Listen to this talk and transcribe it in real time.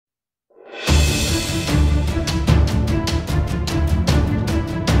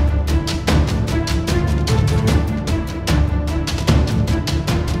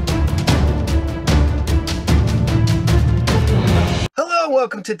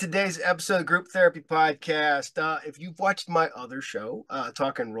welcome to today's episode of Group Therapy Podcast. If you've watched my other show,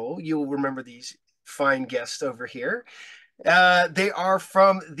 Talk and Roll, you'll remember these fine guests over here. They are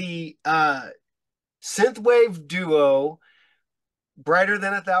from the synthwave duo Brighter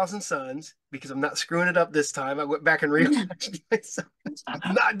Than 1,000 Suns, because I'm not screwing it up this time. I went back and rewatched myself.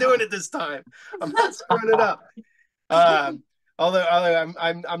 I'm not doing it this time. I'm not screwing it up. Although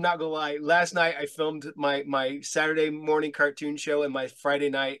I'm not gonna lie. Last night I filmed my Saturday morning cartoon show and my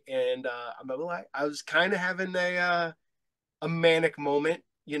Friday night, and I'm not gonna lie, I was kind of having a manic moment,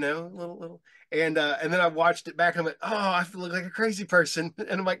 little, and then I watched it back and I'm like, oh, I feel like a crazy person,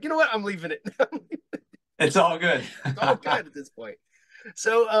 and I'm like, you know what, I'm leaving it. It's all good. It's all good at this point.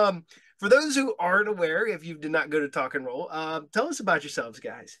 So, for those who aren't aware, if you did not go to Talk and Roll, tell us about yourselves,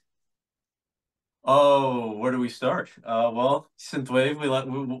 guys. Oh, where do we start? Well, synthwave.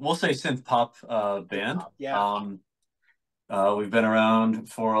 We'll say synth pop band. Yeah. We've been around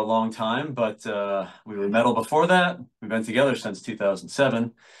for a long time, but we were metal before that. We've been together since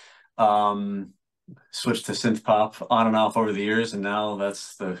 2007. Switched to synth pop on and off over the years, and now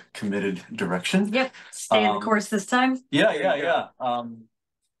that's the committed direction. Yep, stay the course this time. Yeah.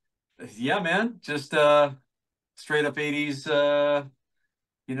 Yeah, man. Just straight up 80s.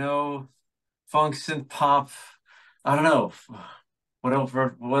 Funk, synth pop. I don't know. What else?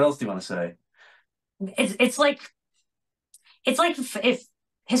 What else do you want to say? It's like if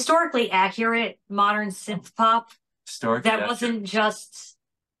historically accurate modern synth pop that wasn't just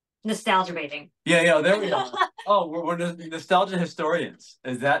nostalgia baiting. Yeah. There we go. Oh, we're nostalgia historians.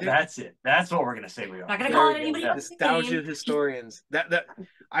 That's it? That's what we're gonna say we are. Not gonna call it anybody. Nostalgia historians.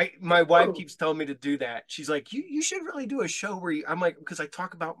 My wife keeps telling me to do that. She's like, you should really do a show where I'm like, because I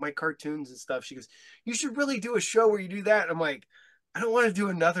talk about my cartoons and stuff. She goes, you should really do a show where you do that. And I'm like, I don't want to do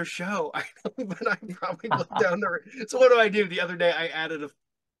another show. I know, but I probably look down there. So what do I do? The other day I added a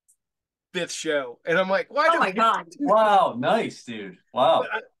fifth show, and I'm like, why? Oh my God! Wow, nice, dude. Wow.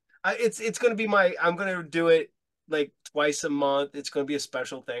 It's going to be I'm going to do it like twice a month. It's going to be a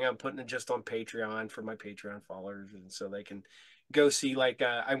special thing. I'm putting it just on Patreon for my Patreon followers, and so they can go see like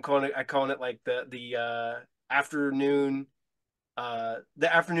I calling it like the afternoon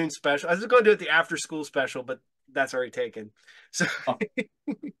special. I was going to do it the after school special, but that's already taken. So,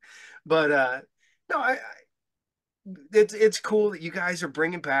 but no, it's cool that you guys are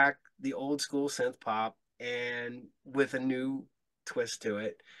bringing back the old school synth pop and with a new twist to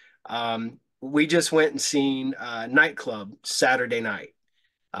it. We just went and seen Nightclub Saturday night.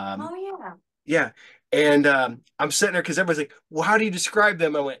 Oh yeah. Yeah. And I'm sitting there because everybody's like, well, how do you describe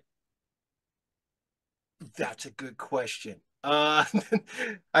them? I went, that's a good question. I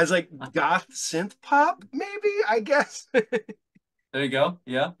was like, goth synth pop, maybe, I guess. There you go.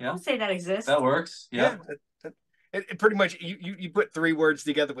 Yeah. I'll say that exists. That works. Yeah. It pretty much you put three words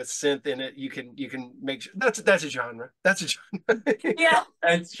together with synth in it, you can make sure that's a genre. That's a genre. Yeah,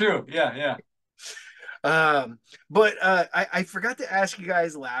 it's true. Yeah. But I forgot to ask you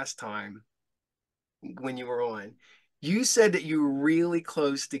guys last time when you were on. You said that you were really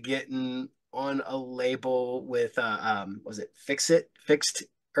close to getting on a label with was it Fixed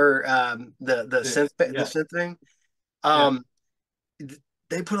or the synth thing?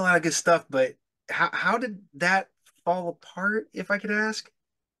 They put a lot of good stuff, but how did that fall apart, if I could ask?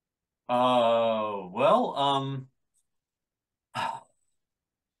 Oh, well,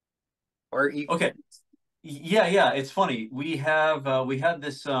 okay. Yeah, it's funny. We had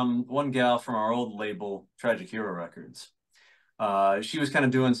this one gal from our old label, Tragic Hero Records. She was kind of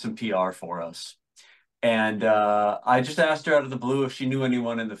doing some PR for us. And I just asked her out of the blue if she knew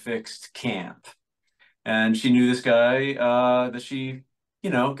anyone in the Fixed camp. And she knew this guy that she,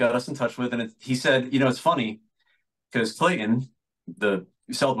 got us in touch with. And he said, it's funny because Clayton, the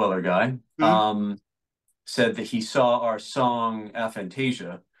Cell Dweller guy, said that he saw our song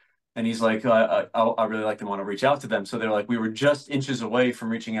Aphantasia. And he's like, I really like them, want to reach out to them. So they're like, we were just inches away from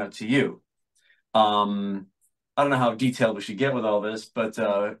reaching out to you. I don't know how detailed we should get with all this, but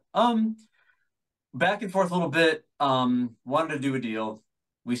back and forth a little bit, wanted to do a deal.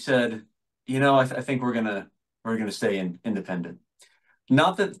 We said, I think we're gonna stay independent.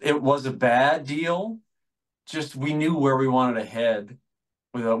 Not that it was a bad deal, just we knew where we wanted to head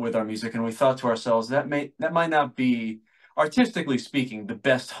with our music, and we thought to ourselves that might not be, artistically speaking, the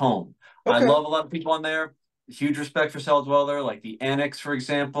best home. Okay. I love a lot of people on there. Huge respect for Cell Dweller, like the Annex, for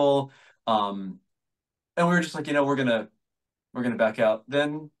example. And we were just like, we're gonna back out.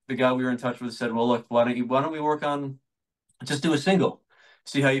 Then the guy we were in touch with said, well, look, why don't we work on just do a single,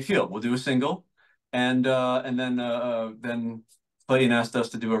 see how you feel. We'll do a single, and then Clayton asked us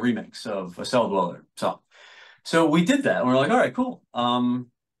to do a remix of a Cell Dweller song. So we did that. And we're like, all right, cool.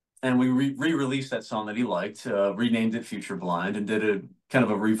 And we re-released that song that he liked, renamed it Future Blind, and did a kind of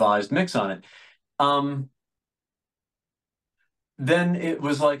a revised mix on it. Then it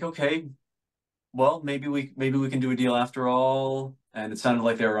was like, okay, well, maybe we can do a deal after all. And it sounded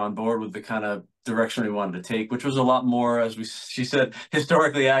like they were on board with the kind of direction we wanted to take, which was a lot more, as she said,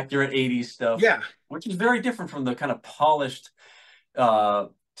 historically accurate 80s stuff. Yeah. Which is very different from the kind of polished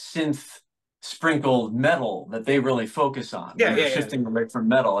synth sprinkled metal that they really focus on. Yeah, we were shifting away from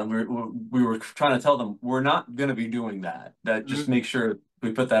metal, and we were trying to tell them we're not going to be doing that. Just make sure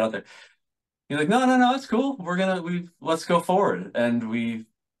we put that out there. You're like, no, it's cool. Let's go forward, and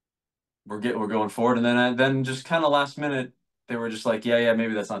we're going forward, and then just kind of last minute they were just like, yeah,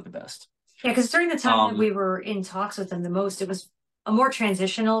 maybe that's not the best. Yeah, because during the time that we were in talks with them the most, it was a more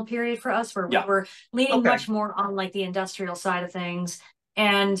transitional period for us where we were leaning much more on like the industrial side of things.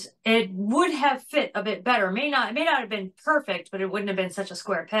 And it would have fit a bit better. It may not have been perfect, but it wouldn't have been such a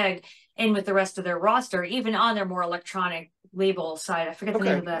square peg in with the rest of their roster, even on their more electronic label side. I forget the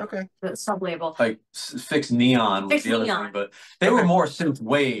name of that, the sub label. Like Fixed Neon was the other thing, but they were more synth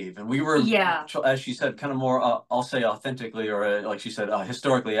wave, and we were, as she said, kind of more, I'll say authentically, or like she said,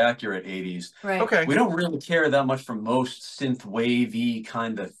 historically accurate 80s. Right. Okay. We don't really care that much for most synth wavy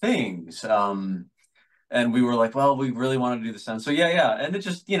kind of things. And we were like, well, we really want to do the sound. So yeah. And it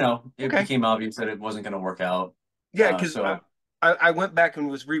just, it became obvious that it wasn't going to work out. Yeah, because I went back and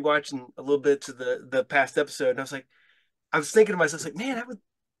was rewatching a little bit to the past episode, and I was thinking to myself, like, man,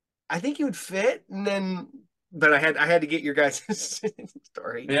 I think he would fit. And then, but I had to get your guys'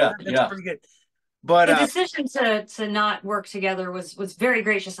 story. Yeah, that's pretty good. But the decision to not work together was very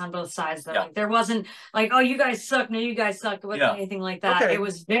gracious on both sides, though. Like, there wasn't like, oh, you guys suck, no, you guys suck. It wasn't anything like that. It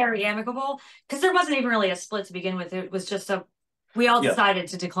was very amicable because there wasn't even really a split to begin with. It was just we all decided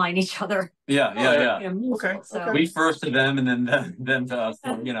to decline each other. Yeah. So. We first to them, and then them to us.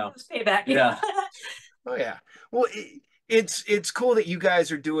 It was payback. Yeah. Oh yeah. Well, it's cool that you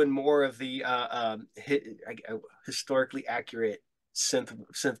guys are doing more of the historically accurate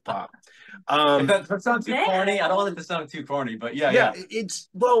synth pop. That sounds too corny. I don't want it to sound too corny, but yeah.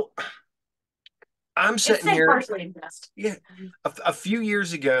 I'm sitting here. Yeah, a few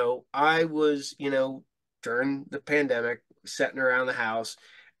years ago, I was, during the pandemic, sitting around the house,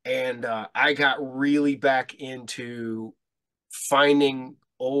 and I got really back into finding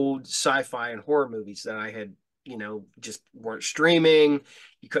old sci-fi and horror movies that I had, just weren't streaming.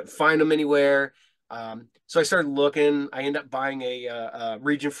 You couldn't find them anywhere. So I started looking. I ended up buying a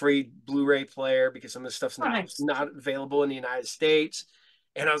region-free Blu-ray player because some of the stuff's not available in the United States.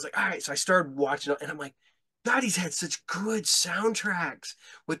 And I was like, all right. So I started watching it, and I'm like, God, he's had such good soundtracks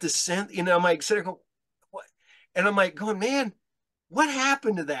with the synth. I'm like, sitting there going, what? And I'm like, going, man, what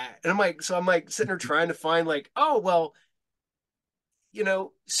happened to that? And I'm like, sitting there trying to find like, oh, well,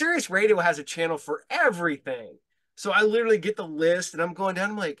 Sirius Radio has a channel for everything. So I literally get the list, and I'm going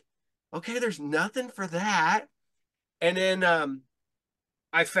down. I'm like, okay, there's nothing for that. And then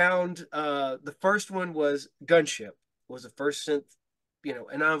I found the first one was Gunship, was the first synth,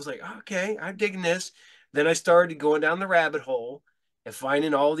 and I was like, okay, I'm digging this. Then I started going down the rabbit hole and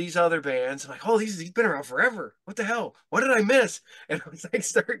finding all these other bands. I'm like, oh, he's been around forever. What the hell? What did I miss? And I was like,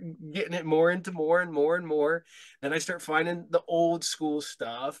 start getting it more into more and more and more. Then I start finding the old school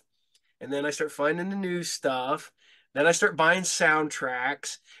stuff. And then I start finding the new stuff. Then I start buying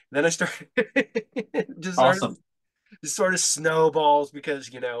soundtracks. Then I start just sort of snowballs because,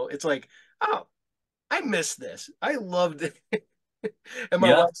 it's like, oh, I missed this. I loved it. And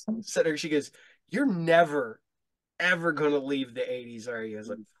my wife said her, she goes, you're never, ever going to leave the 80s, are you? I was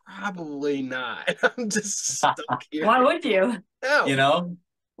like, probably not. I'm just stuck here. Why would you? No.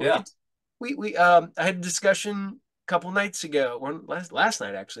 Yeah. I had a discussion a couple nights ago, last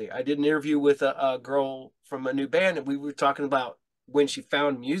night actually. I did an interview with a girl from a new band, and we were talking about when she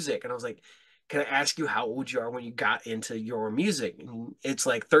found music, and I was like, can I ask you how old you are when you got into your music? And it's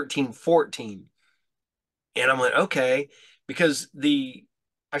like 13, 14. And I'm like, okay, because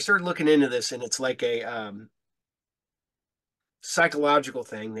I started looking into this, and it's like a psychological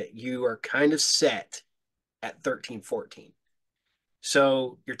thing that you are kind of set at 13, 14.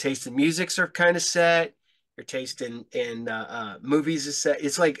 So your taste in musics are kind of set. Your taste in movies is set.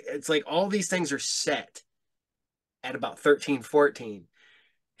 It's like all these things are set at about 13, 14.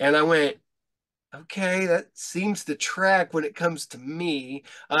 And I went, okay, that seems to track when it comes to me.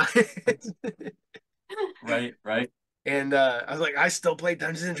 Right. And I was like, I still play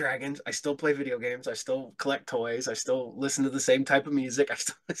Dungeons and Dragons. I still play video games. I still collect toys. I still listen to the same type of music. I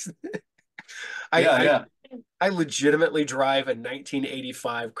still listen. I legitimately drive a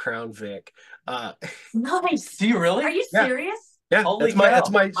 1985 Crown Vic. Nice. Do you really? Are you serious? Yeah, Holy that's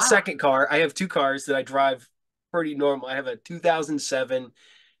my wow. second car. I have two cars that I drive pretty normal. I have a 2007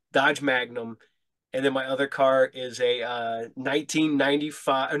 Dodge Magnum, and then my other car is a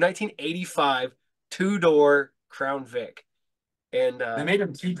 1995 or 1985 two-door Crown Vic. And they made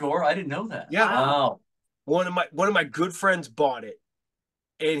them two-door? I didn't know that. Yeah. Wow. One of my good friends bought it,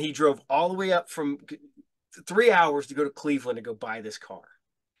 and he drove all the way up from 3 hours to go to Cleveland to go buy this car.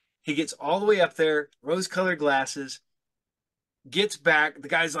 He gets all the way up there, rose-colored glasses, gets back. The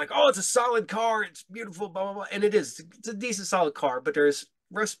guy's like, "Oh, it's a solid car. It's beautiful, blah, blah, blah." And it is. It's a decent, solid car, but there's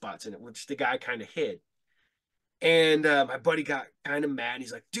rust spots in it, which the guy kind of hid. And my buddy got kind of mad.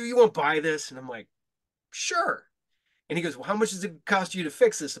 He's like, "Do you want to buy this?" And I'm like, "Sure." And he goes, "Well, how much does it cost you to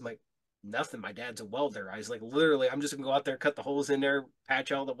fix this?" I'm like, "Nothing. My dad's a welder." I was like, literally, I'm just gonna go out there, cut the holes in there,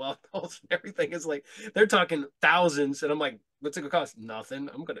 patch all the weld holes and everything. Is like, they're talking thousands. And I'm like, "What's it gonna cost?"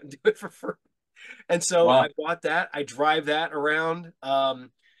 "Nothing. I'm gonna do it for free." And so I bought that. I drive that around.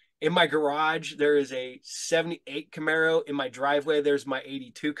 In my garage, there is a 78 Camaro. In my driveway, there's my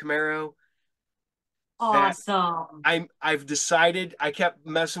 82 Camaro. Awesome. I've decided, I kept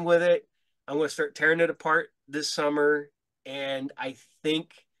messing with it. I'm going to start tearing it apart this summer. And I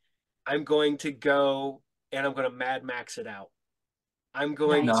think I'm going to go and I'm going to Mad Max it out. I'm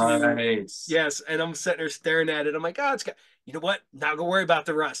going to, yes. And I'm sitting there staring at it. I'm like, "Oh, it's got, you know what? Not gonna worry about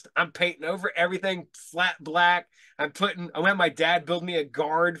the rust. I'm painting over everything flat black. I had my dad build me a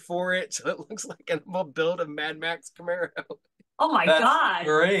guard for it, so it looks like I'm gonna build a Mad Max Camaro." Oh my God.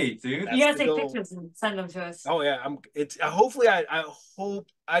 Great, dude. You gotta take pictures and send them to us. Oh yeah. Hopefully I hope,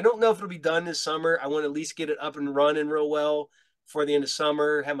 I don't know if it'll be done this summer. I want to at least get it up and running real well before the end of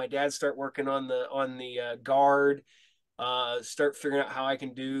summer. Have my dad start working on the guard. Start figuring out how I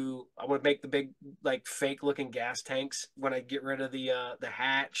want to make the big, like, fake looking gas tanks when I get rid of the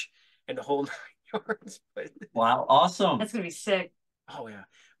hatch and the whole 9 yards. But wow, awesome. That's gonna be sick. Oh yeah.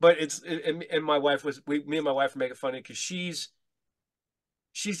 But and my wife me and my wife were making fun of it because she's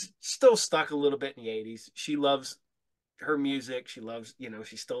still stuck a little bit in the 80s. She loves her music. She loves,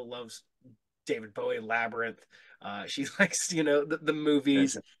 she still loves David Bowie and Labyrinth. She likes, the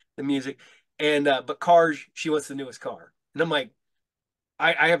movies, the music. And but cars, she wants the newest car. And I'm like,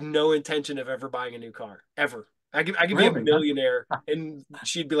 I have no intention of ever buying a new car, ever. I could be a millionaire. And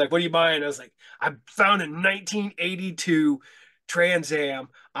she'd be like, "What are you buying?" I was like, "I found a 1982 Trans Am."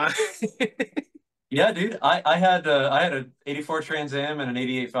 Yeah, dude. I had an 84 Trans Am and an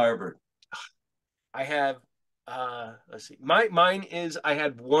 88 Firebird. I have let's see. Mine is, I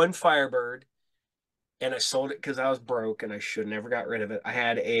had one Firebird and I sold it because I was broke and I should never got rid of it. I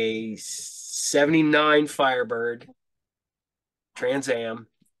had a 79 Firebird Trans Am,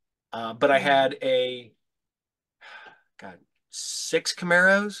 but I had God, 6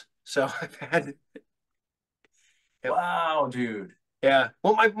 Camaros. So I've had. Wow, dude. Yeah.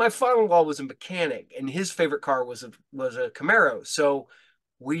 Well, my father-in-law was a mechanic, and his favorite car was a Camaro. So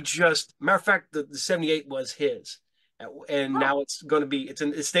matter of fact, the 78 was his. And now it's going to be,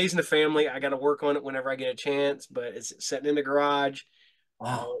 it stays in the family. I got to work on it whenever I get a chance, but it's sitting in the garage.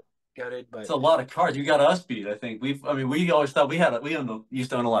 Wow. Got it. But it's a lot of cars. You got us beat, I think. We always thought used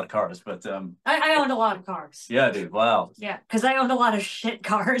to own a lot of cars, but I owned a lot of cars. Yeah, dude. Wow. Yeah, because I owned a lot of shit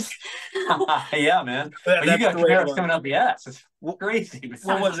cars. Yeah, man. But you got Camaros coming out the ass. It's crazy.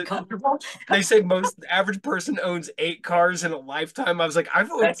 What was it? They say the average person owns 8 cars in a lifetime. I was like,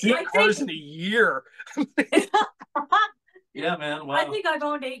 I've owned 8 cars in a year. Yeah, man. Wow. I think I've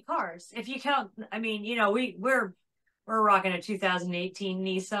owned 8 cars. If you count, I mean, we're rocking a 2018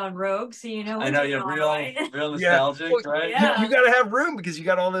 Nissan Rogue, so I know you're real nostalgic, right? Yeah. You got to have room because you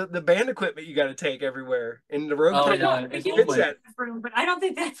got all the band equipment you got to take everywhere. And the Rogue fits that room, but I don't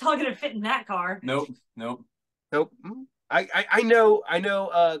think that's all going to fit in that car. Nope. I know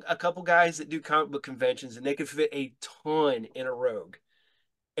a couple guys that do comic book conventions, and they could fit a ton in a Rogue.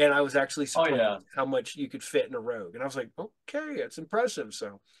 And I was actually surprised how much you could fit in a Rogue. And I was like, okay, it's impressive.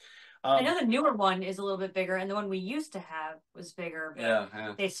 So I know the newer one is a little bit bigger, and the one we used to have was bigger.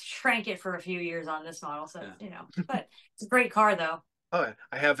 But they shrank it for a few years on this model, so but it's a great car though. Oh,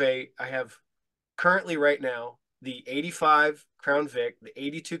 I have currently right now the 85 Crown Vic, the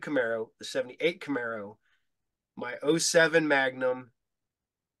 82 Camaro, the 78 Camaro, my 07 Magnum,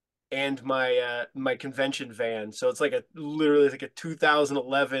 and my convention van. So it's literally like a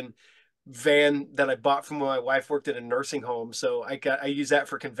 2011 van that I bought from when my wife worked at a nursing home. So I use that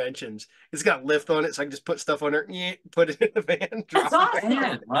for conventions. It's got lift on it, so I can just put stuff on there, put it in the van. That's awesome.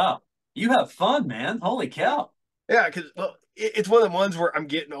 Man, wow. You have fun, man. Holy cow. Yeah, because well, it's one of the ones where I'm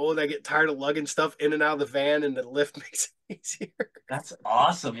getting old. I get tired of lugging stuff in and out of the van, and the lift makes it easier. That's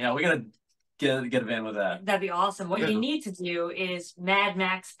awesome. Yeah, we gotta get a van with that. That'd be awesome. What you need to do is Mad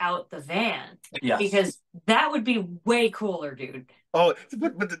Max out the van. Yes. Because that would be way cooler, dude. Oh,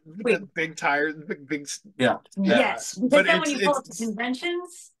 but the big tires, big. Yeah. Yes. But then when you go to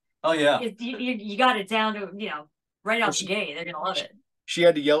conventions, oh yeah, you got it down to, you know, right out the gate. They're gonna love it. She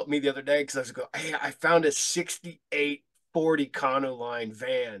had to yell at me the other day because I was going, hey, I found a 68 40 Econoline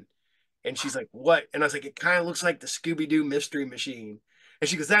van. And she's like, what? And I was like, it kind of looks like the Scooby-Doo Mystery Machine. And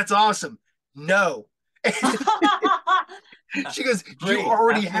she goes, that's awesome. No. She goes, you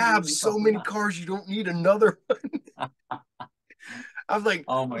already have so many cars, you don't need another one. I was like,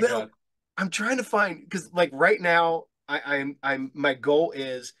 oh my God. I'm trying to find, because like right now, I'm my goal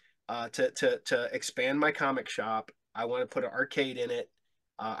is to expand my comic shop. I want to put an arcade in it.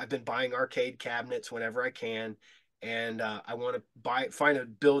 I've been buying arcade cabinets whenever I can, and I want to find a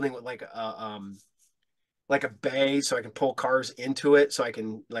building with like a bay so I can pull cars into it, so I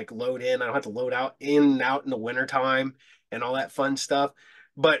can like load in. I don't have to load out in and out in the wintertime and all that fun stuff.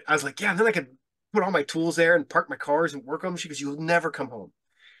 But I was like, yeah, then I could put all my tools there and park my cars and work on them. She goes, you'll never come home.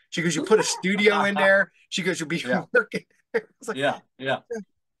 She goes, you put a studio in there. She goes, you'll be working there. I was like, yeah.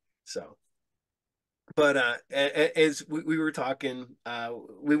 So. But as we were talking,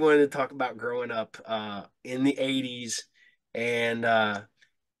 we wanted to talk about growing up in the 80s and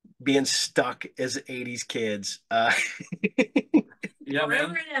being stuck as 80s kids. Yeah,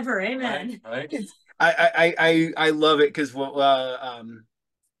 forever and ever, amen. Right. I love it because oh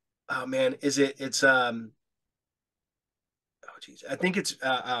man, it's oh geez, I think it's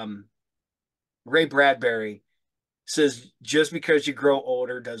Ray Bradbury says just because you grow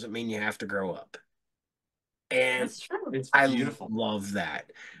older doesn't mean you have to grow up. And that's true. It's beautiful. I love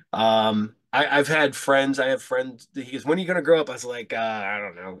that. I have friends. He goes, when are you going to grow up? I was like, I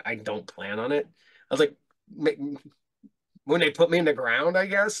don't know. I don't plan on it. I was like, when they put me in the ground, I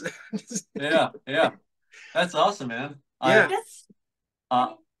guess. Yeah. That's awesome, man. Yeah.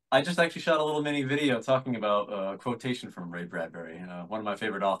 I just actually shot a little mini video talking about a quotation from Ray Bradbury, one of my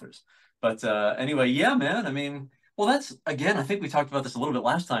favorite authors. But anyway, yeah, man. I mean, well, that's, again, I think we talked about this a little bit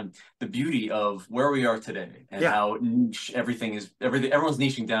last time, the beauty of where we are today and how niche everyone's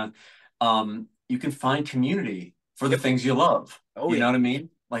niching down. You can find community for the things you love. You know what I mean?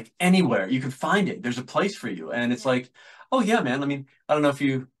 Like anywhere, you can find it. There's a place for you. And it's like, oh yeah, man. I mean, I don't know if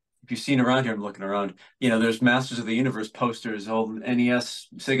you've seen around here, I'm looking around, you know, there's Masters of the Universe posters, old NES,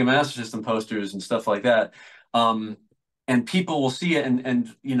 Sega Master System posters and stuff like that. And people will see it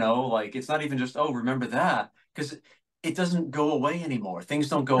and you know, like, it's not even just, oh, remember that. Because it doesn't go away anymore. Things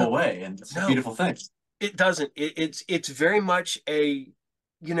don't go away, and it's a beautiful thing. It doesn't. It's very much a,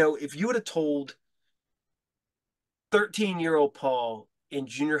 you know, if you would have told 13-year-old Paul in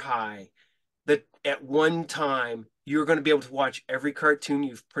junior high that at one time you were going to be able to watch every cartoon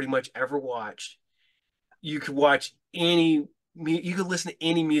you've pretty much ever watched, you could watch you could listen to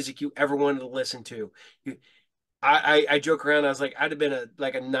any music you ever wanted to listen to. I joke around. I was like, I'd have been a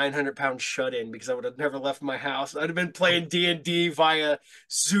 900-pound shut-in because I would have never left my house. I'd have been playing D&D via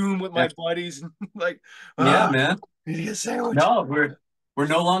Zoom with my buddies. Like, yeah, man. Need a sandwich. No, we're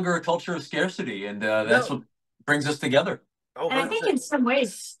no longer a culture of scarcity, and that's what brings us together. Oh, and I think in some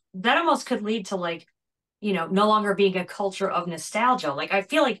ways that almost could lead to, like, you know, no longer being a culture of nostalgia. Like, I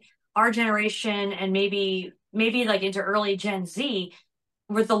feel like our generation and maybe like into early Gen Z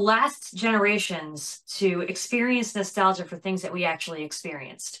were the last generations to experience nostalgia for things that we actually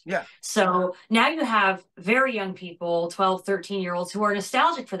experienced. Yeah. So now you have very young people, 12, 13-year-olds who are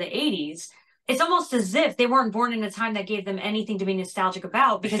nostalgic for the 80s. It's almost as if they weren't born in a time that gave them anything to be nostalgic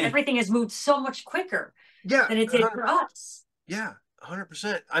about, because everything has moved so much quicker than it did for us. Yeah,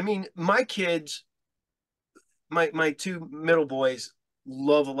 100%. I mean, my kids, my two middle boys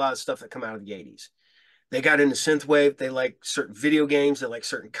love a lot of stuff that come out of the 80s. They got into synthwave. They like certain video games. They like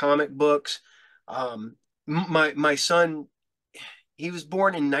certain comic books. My son, he was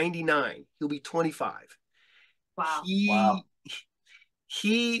born in 99. He'll be 25. Wow.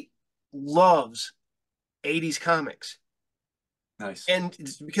 He loves 80s comics. Nice. And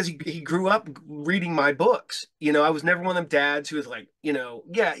it's because he grew up reading my books. You know, I was never one of them dads who was like, you know,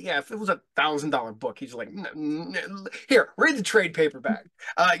 yeah, if it was $1,000 book, he's like, here, read the trade paperback.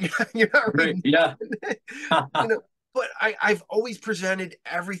 You're not reading. Yeah. You know, but I've always presented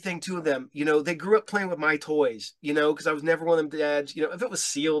everything to them. You know, they grew up playing with my toys, you know, because I was never one of them dads. You know, if it was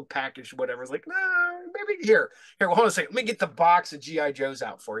sealed, packaged, whatever, it's like, no, maybe here, well, hold on a second. Let me get the box of G.I. Joes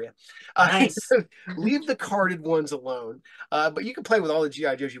out for you. Nice. Leave the carded ones alone. But you can play with all the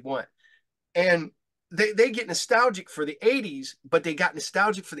G.I. Joes you want. And they get nostalgic for the 80s, but they got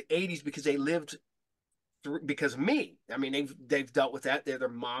nostalgic for the 80s because they lived through, because of me. I mean, they've dealt with that. Their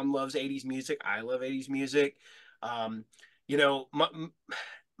mom loves 80s music. I love 80s music. Um, you know,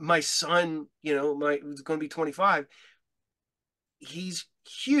 my son, you know, who's going to be 25. He's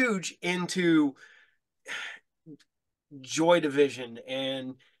huge into Joy Division,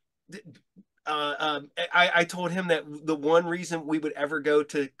 and I told him that the one reason we would ever go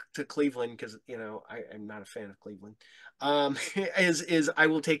to Cleveland, because you know I'm not a fan of Cleveland, is I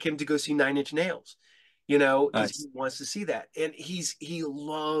will take him to go see Nine Inch Nails, you know, because he wants to see that, and he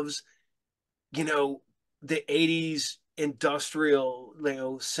loves, you know, the 80s industrial, you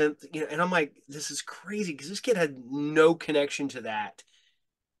know, synth, you know, and I'm like, this is crazy because this kid had no connection to that.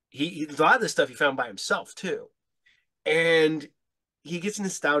 He a lot of this stuff he found by himself too, and he gets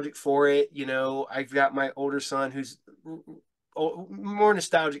nostalgic for it. You know, I've got my older son who's more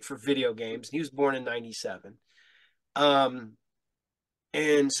nostalgic for video games. He was born in '97,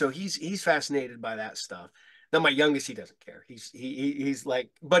 and so he's fascinated by that stuff. Now my youngest, he doesn't care. He's like,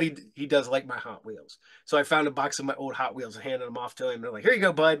 but he does like my Hot Wheels. So I found a box of my old Hot Wheels and handed them off to him. They're like, here you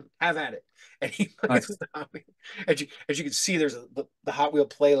go, bud, have at it. And he plays with the Hot Wheels. As you can see, there's the Hot Wheel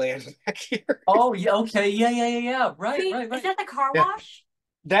Playland back here. Oh yeah, okay, yeah. Right. Is that the car wash?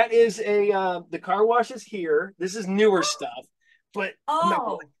 That is the car wash is here. This is newer stuff, but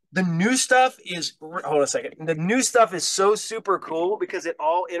the new stuff is, hold on a second. The new stuff is so super cool because it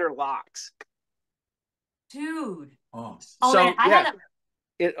all interlocks. Dude. Oh, so, man, I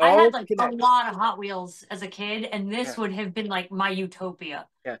had like connects. A lot of Hot Wheels as a kid, and this would have been like my utopia.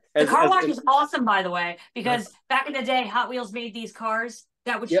 Yeah. The car wash is awesome, by the way, because back in the day, Hot Wheels made these cars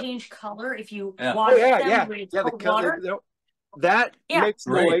that would change color if you washed them with cold water. That makes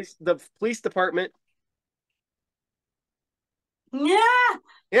noise. The police department.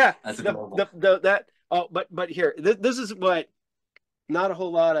 Yeah. That's but here, this is what, not a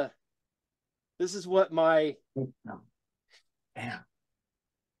whole lot of. This is what my. Damn.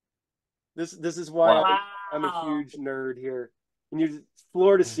 This is why I'm a huge nerd here. And you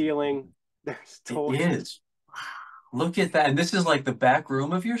floor to ceiling, there's toys. It is. Look at that. And this is like the back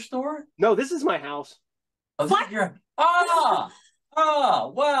room of your store? No, this is my house. Oh, this is your...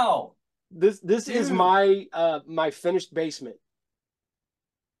 wow. This is my my finished basement.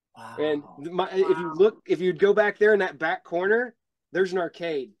 Wow. And if you'd go back there in that back corner, there's an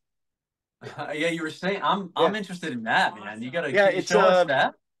arcade. Yeah, you were saying I'm interested in that, man. You gotta show us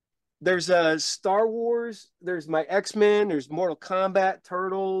that. There's Star Wars, there's my X-Men, there's Mortal Kombat,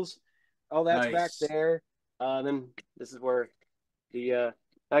 Turtles, all that's back there. Then this is where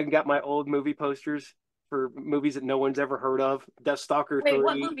I got my old movie posters for movies that no one's ever heard of. Death Stalker 3. Wait,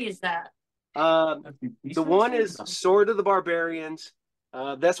 what movie is that? The one is Sword of the Barbarians.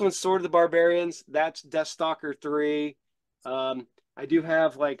 This one's Sword of the Barbarians. That's Death Stalker 3. I do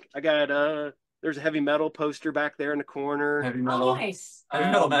have there's a heavy metal poster back there in the corner. Heavy metal. Oh, nice.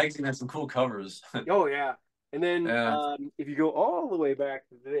 Heavy metal magazine has some cool covers. Oh yeah. And then if you go all the way back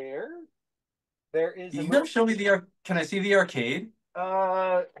there is. You gotta show me can I see the arcade?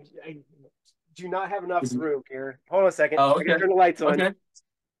 I do not have enough room here. Hold on a second. Oh, okay. Turn the lights on. Okay. Let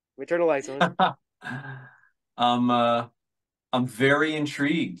me turn the lights on. I'm very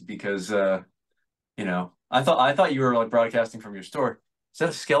intrigued because you know, I thought you were like broadcasting from your store. Is that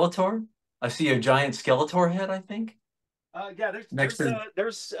a Skeletor? I see a giant Skeletor head, I think. Yeah,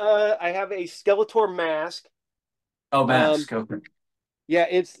 there's I have a Skeletor mask. Oh, mask. Okay. Yeah,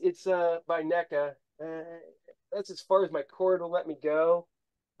 it's by NECA. That's as far as my cord will let me go.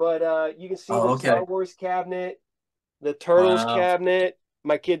 But you can see the Star Wars cabinet, the Turtles cabinet.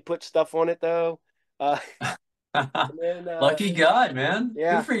 My kid put stuff on it though. Then, lucky guy, man.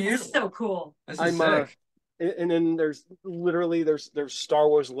 Yeah. Good for you. That's so cool. This is sick. And then there's Star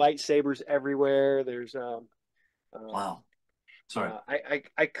Wars lightsabers everywhere. There's wow. Sorry.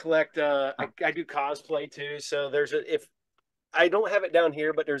 I collect I do cosplay too. So if I don't have it down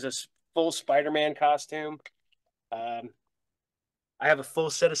here, but there's a full Spider-Man costume. I have a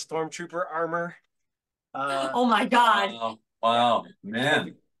full set of Stormtrooper armor. Oh my God. Wow,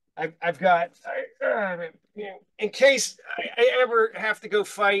 man. I've got in case I ever have to go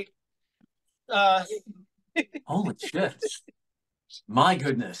fight. Holy shit. My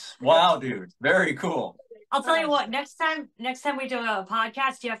goodness. Wow, dude. Very cool. I'll tell you what, next time we do a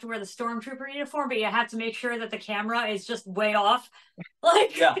podcast, you have to wear the Stormtrooper uniform, but you have to make sure that the camera is just way off.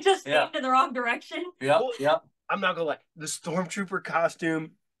 Like, just aimed in the wrong direction. Yep. I'm not gonna lie. The Stormtrooper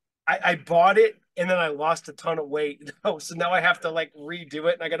costume, I bought it and then I lost a ton of weight. So now I have to like redo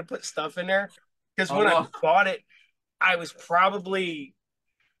it and I got to put stuff in there. Because when I bought it, I was probably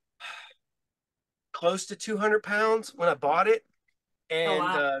close to 200 pounds when I bought it. And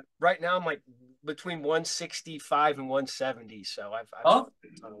right now I'm like between 165 and 170. So I've oh,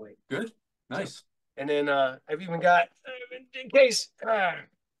 a ton of weight. Good. Nice. So, and then I've even got, in case, yeah.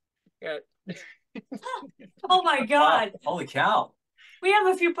 Oh my God. Wow. Holy cow. We have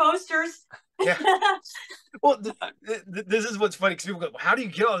a few posters. Yeah. Well, this is what's funny because people go, "How do you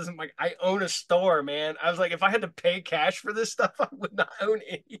get all this?" I'm like, "I own a store, man." I was like, if I had to pay cash for this stuff, I would not own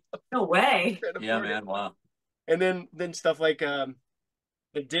any. No way. Yeah, man. Wow. And then stuff like the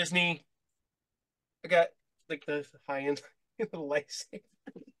Disney. I got like the high end lightsaber.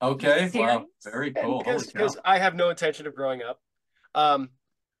 Okay. Wow. Very cool. Because I have no intention of growing up.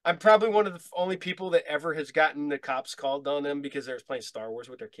 I'm probably one of the only people that ever has gotten the cops called on them because they were playing Star Wars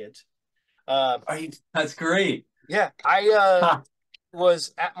with their kids. That's great. Yeah, I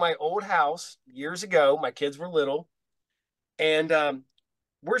was at my old house years ago. My kids were little, and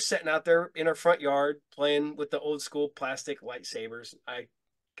we're sitting out there in our front yard playing with the old school plastic lightsabers.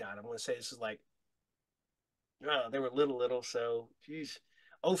 God, I'm going to say this is like, oh, they were little, so geez,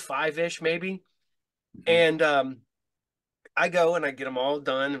 05-ish maybe. And I go and I get them all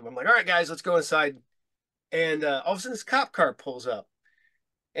done. And I'm like, all right, guys, let's go inside. And all of a sudden, this cop car pulls up.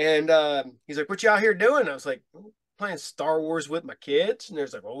 And he's like, what you out here doing? I was like, playing Star Wars with my kids. And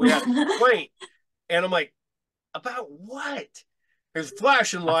there's like, well, we had a complaint. And I'm like, about what? There's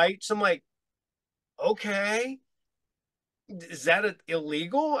flashing lights. I'm like, okay. Is that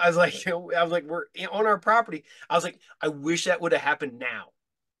illegal? I was like, we're on our property. I was like, I wish that would have happened now.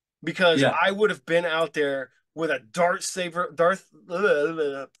 Because I would have been out there with a Darth Vader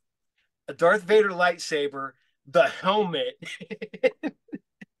lightsaber, the helmet.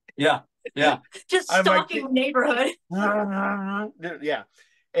 Yeah. Just stalking the neighborhood. Yeah.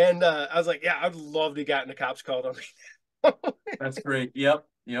 And I was like, yeah, I'd love to get in the cops called on me. That's great. Yep.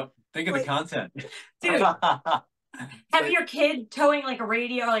 Think of the content. Dude. Have your kid towing like a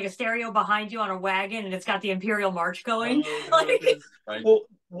radio or like a stereo behind you on a wagon and it's got the Imperial March going? Right. Well,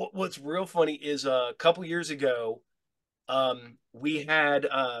 what's real funny is a couple years ago, we had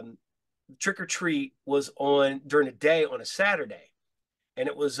Trick or Treat was on during the day on a Saturday. And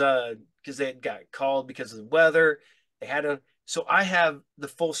it was because they had got called because of the weather. They had so I have the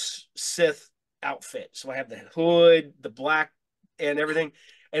full Sith outfit. So I have the hood, the black and everything.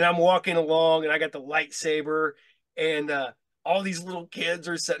 And I'm walking along and I got the lightsaber and all these little kids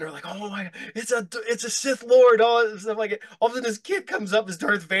are sitting there like, oh my God, it's a Sith Lord, all this stuff like it. All of a sudden this kid comes up as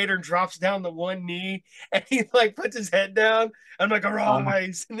Darth Vader and drops down the one knee and he like puts his head down. I'm like,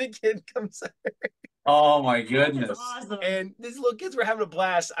 arise. And the kid comes up. Oh my goodness. Awesome. And these little kids were having a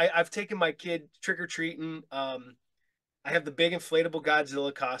blast. I've taken my kid trick-or-treating. I have the big inflatable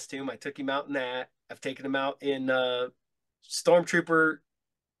Godzilla costume. I took him out in that. I've taken him out in Stormtrooper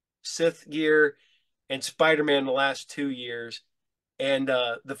Sith gear and Spider-Man the last 2 years. And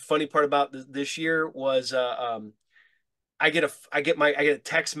the funny part about this year was I get a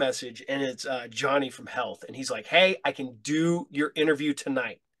text message and it's Johnny from Health. And he's like, hey, I can do your interview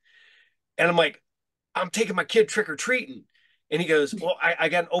tonight. And I'm like, I'm taking my kid trick-or-treating. And he goes, well, I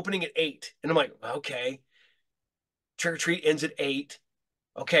got an opening at 8. And I'm like, okay. Trick-or-treat ends at 8.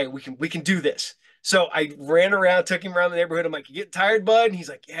 Okay, we can do this. So I ran around, took him around the neighborhood. I'm like, you getting tired, bud? And he's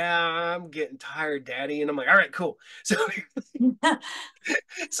like, yeah, I'm getting tired, Daddy. And I'm like, all right, cool. So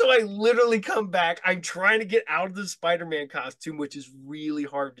I literally come back. I'm trying to get out of the Spider-Man costume, which is really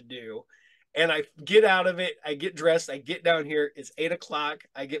hard to do. And I get out of it. I get dressed. I get down here. It's 8 o'clock.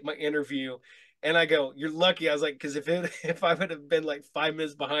 I get my interview. And I go, you're lucky. I was like, because if I would have been like 5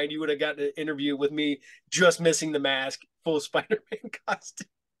 minutes behind, you would have gotten an interview with me just missing the mask, full Spider-Man costume.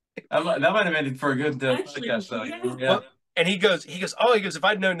 That might have ended for a good podcast, though. Yeah. Well, and he goes, if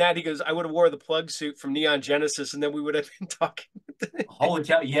I'd known that, he goes, I would have wore the plug suit from Neon Genesis, and then we would have been talking. Holy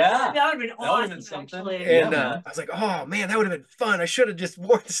cow! Yeah, that would have been awesome. That would have been something. Actually. And I was like, oh man, that would have been fun. I should have just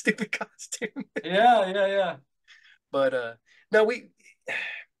worn the stupid costume. Yeah. But no,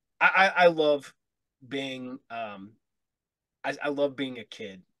 I love being I love being a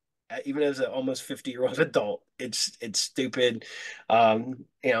kid. Even as an almost 50-year-old adult, it's stupid.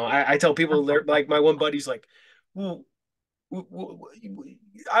 I tell people, like my one buddy's like, well,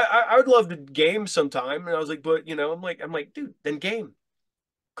 I would love to game sometime, and I was like, but I'm like, dude, then game.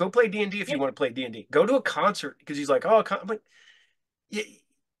 Go play D&D if you want to play D&D. Go to a concert because he's like, oh, I'm like, yeah,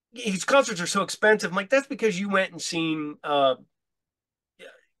 his concerts are so expensive. I'm like, that's because you went and seen Bon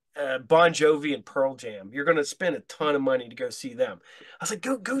Jovi and Pearl Jam. You're going to spend a ton of money to go see them. I was like,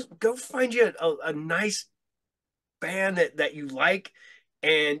 go find you a nice band that you like,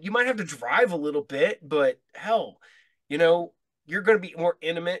 and you might have to drive a little bit, but hell, you're going to be more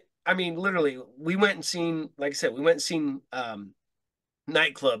intimate I mean, literally, we went and seen, like I said, we went and seen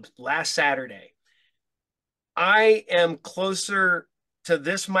nightclubs last Saturday. I am closer to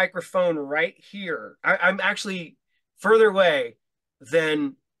this microphone right here. I'm actually further away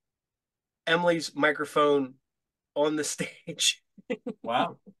than Emily's microphone on the stage.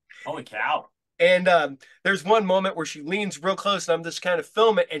 Wow. Holy cow. And there's one moment where she leans real close and I'm just kind of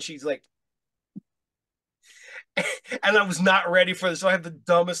filming and she's like, and I was not ready for this. So I have the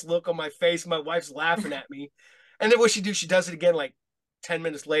dumbest look on my face. My wife's laughing at me. And then what she do, she does it again like 10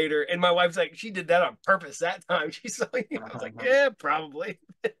 minutes later. And my wife's like, she did that on purpose that time. She's like, I was like, yeah, probably.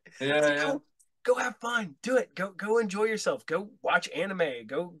 Yeah. Go have fun. Do it. Go enjoy yourself. Go watch anime.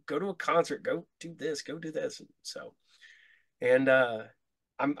 Go to a concert. Go do this. Go do this. So, and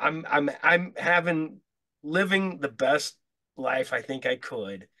I'm having living the best life I think I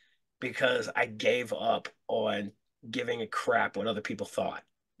could because I gave up on giving a crap what other people thought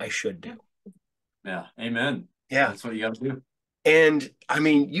I should do. Yeah. Amen. Yeah. That's what you got to do. And I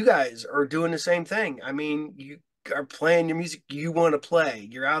mean, you guys are doing the same thing. I mean, you are playing your music you want to play.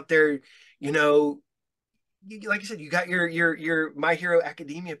 You're out there, you know, like I said, you got your My Hero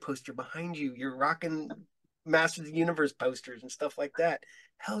Academia poster behind you. You're rocking Masters of the Universe posters and stuff like that.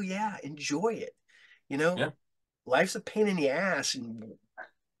 Hell yeah, enjoy it. You know, yeah. Life's a pain in the ass, and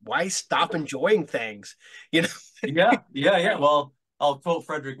why stop enjoying things? You know. Yeah. Well, I'll quote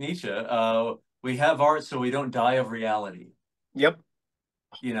Friedrich Nietzsche. We have art so we don't die of reality. Yep.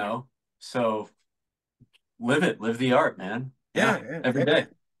 You know, so live the art, man. Yeah. Every day.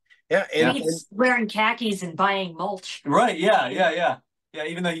 Yeah, and wearing khakis and buying mulch. Right? Yeah.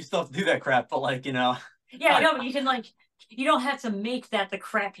 Even though you still have to do that crap, but like Yeah, I know. But you can you don't have to make that the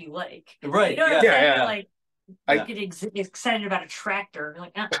crap you like. Right? You know what I'm saying? Like, I get excited about a tractor.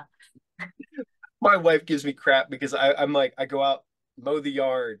 Like, My wife gives me crap because I'm like, I go out mow the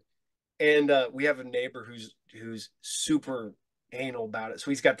yard, and we have a neighbor who's super anal about it.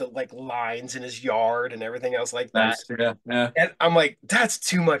 So he's got the like lines in his yard and everything else like that. Yeah. And I'm like, that's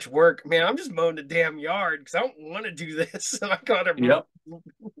too much work, man. I'm just mowing the damn yard because I don't want to do this. So I got it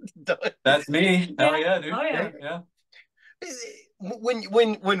done. That's me. Oh yeah, dude. Oh yeah.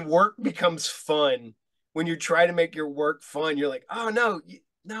 When work becomes fun, when you try to make your work fun, you're like, oh no,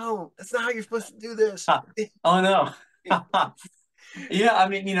 that's not how you're supposed to do this. Oh no. Yeah, I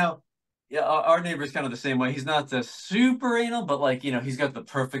mean, yeah, our neighbor's kind of the same way. He's not the super anal, but like, he's got the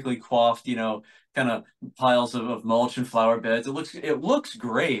perfectly coiffed, kind of piles of mulch and flower beds. It looks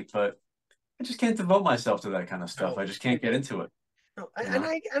great, but I just can't devote myself to that kind of stuff. I just can't get into it. No,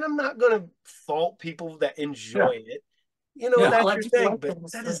 and I'm not gonna fault people that enjoy it. That's your thing, but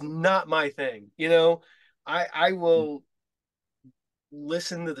that is not my thing. I will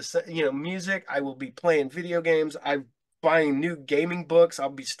listen to the music. I will be playing video games. I'm buying new gaming books. I'll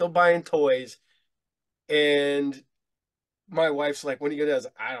be still buying toys. And my wife's like, when are you gonna do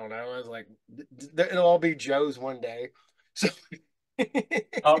this? I don't know. I was like, it'll all be Joe's one day. So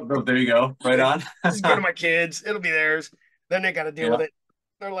oh, there you go. Right on. Just go to my kids. It'll be theirs. Then they got to deal with it.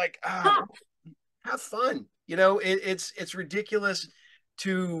 They're like, have fun. It's ridiculous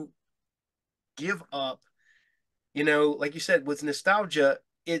to give up. Like you said, with nostalgia,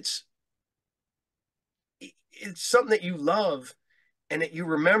 it's something that you love and that you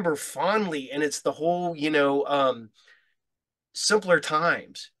remember fondly, and it's the whole, simpler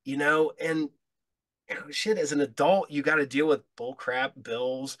times, and shit, as an adult, you got to deal with bull crap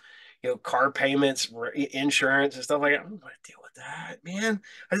bills, car payments, insurance, and stuff like that. I don't want to deal with that, man.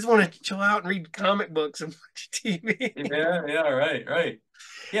 I just want to chill out and read comic books and watch TV. Yeah, right.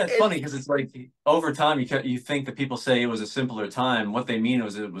 Yeah, it's funny because it's like over time you think that people say it was a simpler time. What they mean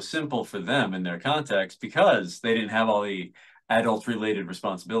was it was simple for them in their context because they didn't have all the adult-related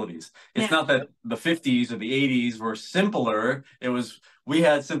responsibilities. It's not that the 50s or the 80s were simpler. It was we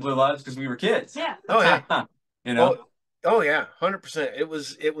had simpler lives because we were kids. Yeah. Oh yeah. Oh yeah, 100%.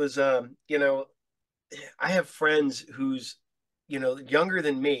 It was I have friends who's younger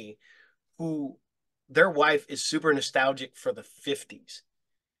than me who their wife is super nostalgic for the 50s.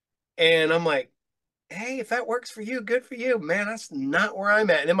 And I'm like, hey, if that works for you, good for you, man. That's not where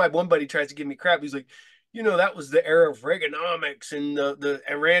I'm at. And then my one buddy tries to give me crap. He's like, that was the era of Reaganomics and the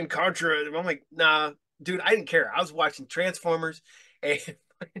Iran Contra. And I'm like, nah, dude, I didn't care. I was watching Transformers and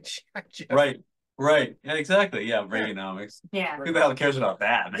Right. Yeah, exactly. Yeah, Reaganomics. Yeah. Who the hell cares about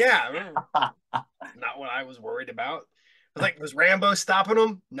that? Yeah. Not what I was worried about. I was like, was Rambo stopping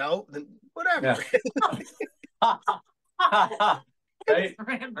them? No. Then whatever. Yeah.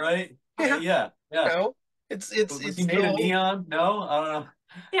 Right. Yeah. No, it's he made a neon. No, I don't know.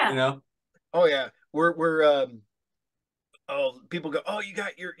 Yeah. Oh yeah, we're oh, people go, oh, you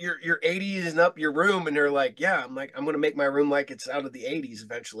got your 80s and up your room, and they're like, yeah. I'm like, I'm gonna make my room like it's out of the 80s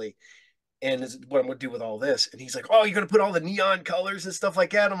eventually, and this is what I'm gonna do with all this. And he's like, oh, you're gonna put all the neon colors and stuff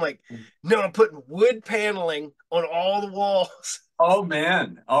like that. I'm like, no, I'm putting wood paneling on all the walls. Oh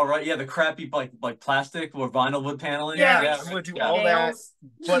man. All right. Yeah, the crappy like plastic or vinyl wood paneling. Yeah, I'm gonna do all that.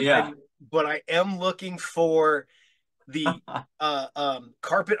 But I am looking for the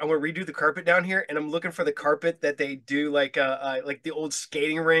carpet. I'm gonna redo the carpet down here, and I'm looking for the carpet that they do like the old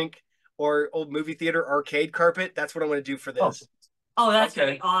skating rink or old movie theater arcade carpet. That's what I'm gonna do for this. Oh, that's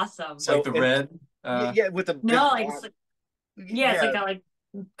gonna be awesome. So, like the red. Yeah, with the it's like got like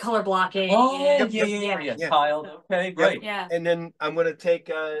color blocking. Oh, yeah. Tiled. Okay, great. Yeah. And then I'm gonna take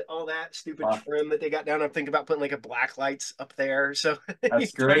all that stupid trim that they got down. I'm thinking about putting like a black lights up there. So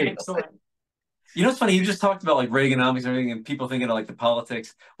that's great. Excellent. You know, it's funny. You just talked about like Reaganomics and everything, and people thinking of like the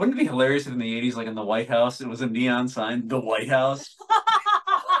politics. Wouldn't it be hilarious if in the '80s, like in the White House, it was a neon sign, "The White House,"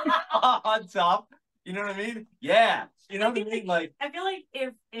 on top? You know what I mean? Yeah. You know what I mean? Like, I feel like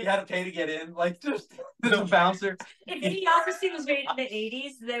if you had to pay to get in, like just there's a bouncer. If Idiocracy was made in the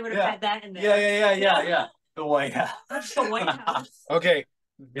 '80s, they would have had that in there. Yeah. The White House. The White House. Okay.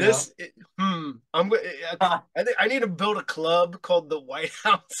 I need to build a club called the White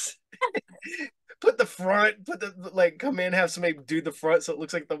House. Put the come in, have somebody do the front so it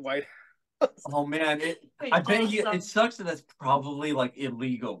looks like the White House. Oh man, I bet you it sucks that that's probably like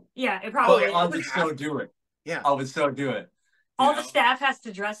illegal. Yeah, it probably is. I would so do it. Yeah. I would so do it. All the staff has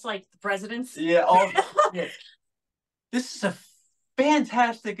to dress like the presidents. Yeah. This is a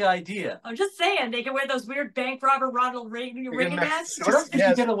fantastic idea. I'm just saying they can wear those weird bank robber Ronald Reagan masks. What else can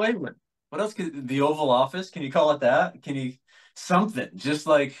you get away with? What else could the Oval Office? Can you call it that? Can you something just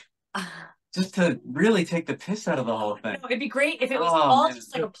like just to really take the piss out of the whole thing? No, it'd be great if it was all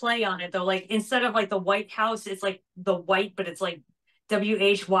just like a play on it though. Like instead of like the White House, it's like the white, but it's like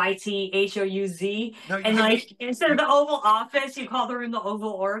WHYTHOUZ. And like instead of the Oval Office, you call the room the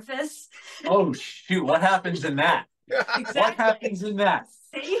Oval Orifice. Oh shoot! What happens in that? Exactly. What happens in that?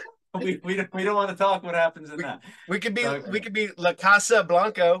 See? We don't want to talk what happens in that. We could be La Casa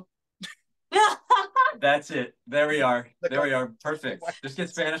Blanco. That's it. There we are. There we are. Perfect. Just get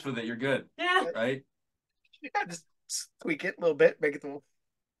Spanish with it. You're good. Yeah. Right? Yeah, just tweak it a little bit, make it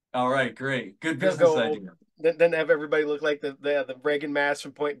all right, great. Good business idea. Then have everybody look like the Reagan mask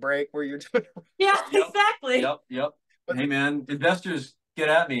from Point Break where you're doing. Yeah, exactly. Yep. Hey man, investors, get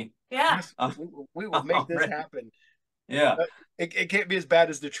at me. Yeah. We will make this happen. Yeah. It can't be as bad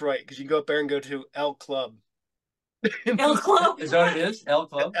as Detroit because you can go up there and go to El Club. El Club. Is that what it is? El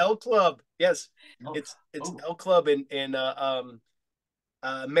Club? El Club. Yes. Oh. It's El Club in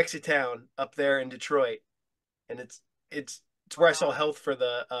Mexitown up there in Detroit. And it's where I saw Health for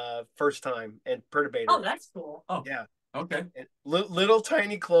the first time and Perturbator. Oh, that's cool. Oh. Yeah. Okay. Little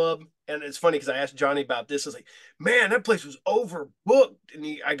tiny club. And it's funny because I asked Johnny about this. I was like, man, that place was overbooked. And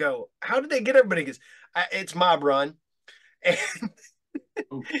I go, how did they get everybody? Because it's mob run. And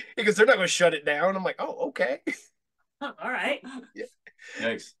he goes, they're not going to shut it down. I'm like, oh, okay. All right. Yeah.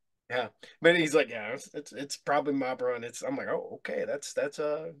 Yikes. Yeah. But he's like, yeah, it's probably mob run. I'm like, oh, okay. That's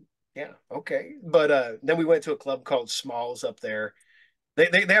yeah, okay. But then we went to a club called Smalls up there.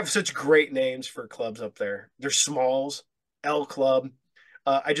 They have such great names for clubs up there. There's Smalls, L Club.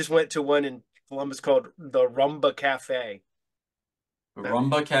 I just went to one in Columbus called the Rumba Cafe. The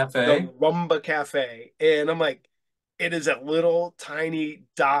Rumba Cafe? The Rumba Cafe. And I'm like, it is a little tiny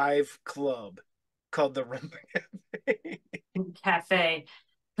dive club called the Rumba Cafe. Cafe.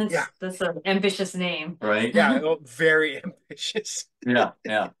 That's an ambitious name. Right? Yeah, very ambitious. Yeah.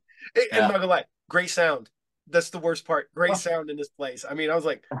 I'm not gonna lie, great sound. That's the worst part. Great sound in this place. I mean, I was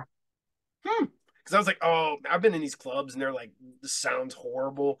like, because I was like, oh, I've been in these clubs and they're like, the sound's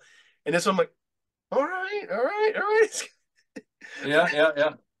horrible. And this one, I'm like, all right. Yeah.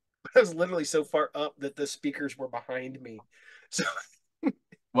 I was literally so far up that the speakers were behind me. So,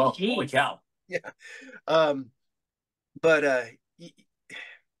 well, holy cow. Yeah. But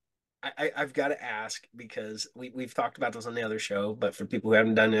I've got to ask because we've talked about this on the other show, but for people who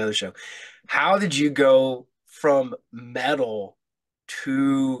haven't done the other show, how did you go from metal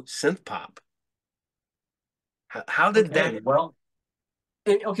to synth pop? How did that? Well,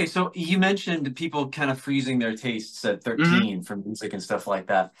 okay, so you mentioned people kind of freezing their tastes at 13 for music and stuff like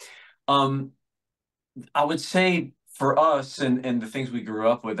that. I would say for us and the things we grew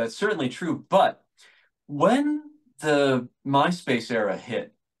up with, that's certainly true. But when the MySpace era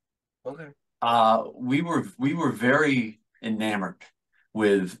hit, we were very enamored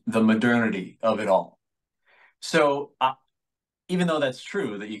with the modernity of it all. So even though that's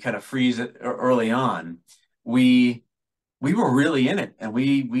true that you kind of freeze it early on, we we were really in it, and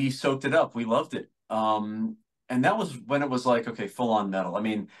we soaked it up. We loved it. And that was when it was like, okay, full on metal. I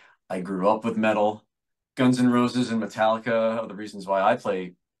mean, I grew up with metal. Guns N' Roses and Metallica are the reasons why I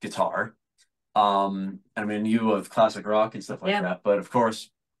play guitar. I mean, you of classic rock and stuff like that, but of course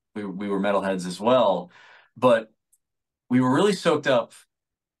we were metalheads as well. But we were really soaked up.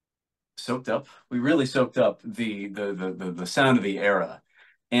 We really soaked up the sound of the era,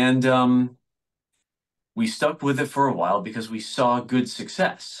 and we stuck with it for a while because we saw good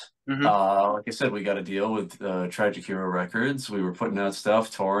success. Like I said, we got a deal with Tragic Hero Records. We were putting out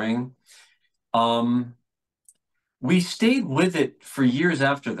stuff, touring. We stayed with it for years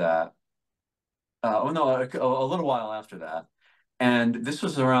after that. Oh no, a little while after that. And this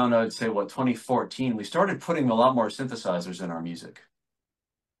was around, I'd say, what, 2014. We started putting a lot more synthesizers in our music.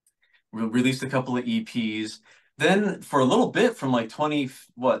 We released a couple of EPs. Then for a little bit, from like 20,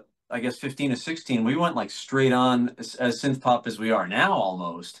 what, I guess 15 to 16, we went like straight on as synth pop as we are now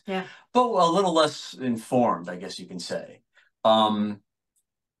almost. Yeah. But a little less informed, I guess you can say.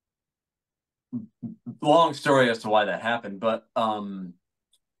 Long story as to why that happened, but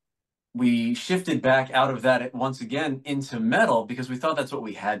we shifted back out of that once again into metal because we thought that's what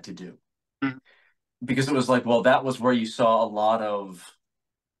we had to do. Because it was like, well, that was where you saw a lot of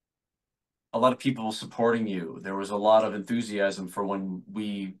people supporting you. There was a lot of enthusiasm for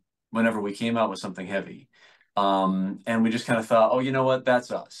whenever we came out with something heavy. And we just kind of thought, oh, you know what?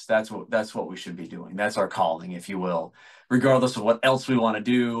 That's us. That's what we should be doing. That's our calling, if you will. Regardless of what else we want to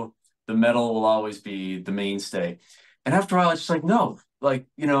do, the metal will always be the mainstay. And after a while, it's just like, no, like,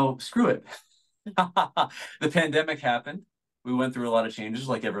 you know, screw it. The pandemic happened. We went through a lot of changes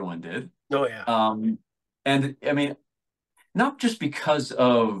like everyone did. Oh, yeah. And I mean, not just because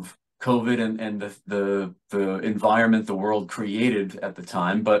of COVID and the environment the world created at the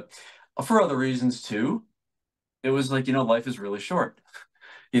time, but for other reasons too. It was like, you know, life is really short,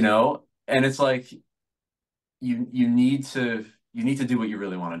 you know, and it's like you need to do what you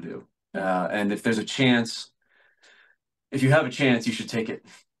really want to do. And if there's a chance, if you have a chance, you should take it.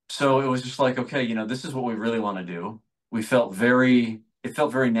 So it was just like, okay, you know, this is what we really want to do. It felt very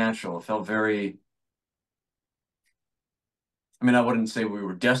natural. It felt very, I mean, I wouldn't say we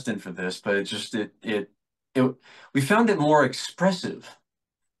were destined for this, but we found it more expressive.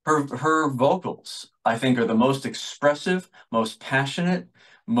 Her vocals, I think, are the most expressive, most passionate,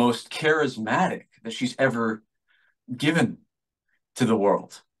 most charismatic that she's ever given to the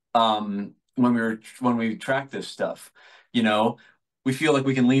world. When we track this stuff, you know, we feel like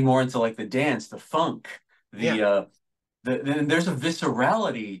we can lean more into like the dance, the funk, there's a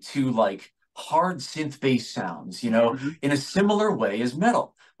viscerality to like hard synth bass sounds, you know, in a similar way as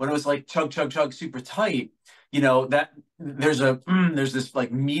metal. When it was like chug chug chug super tight, you know, that there's this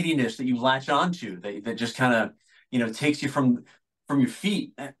like meatiness that you latch onto that just kind of, you know, takes you from your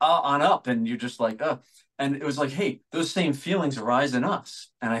feet on up, and you're just like, and it was like, hey, those same feelings arise in us,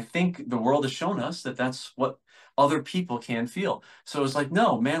 and I think the world has shown us that that's what other people can feel. So it's like,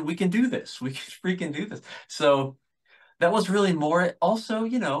 no, man, we can do this. We can freaking do this. So that was really more. Also,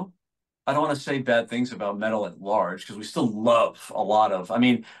 you know, I don't want to say bad things about metal at large because we still love a lot of, I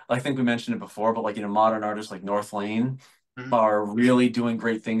mean, I think we mentioned it before, but like, you know, modern artists like North Lane are really doing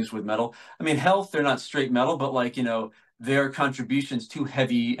great things with metal. I mean, Health, they're not straight metal, but like, you know, their contributions to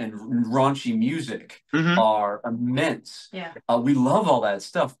heavy and raunchy music are immense. Yeah. We love all that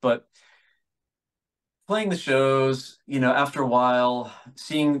stuff, but playing the shows, you know, after a while,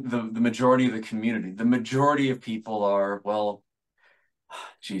 seeing the majority of the community, the majority of people are, well,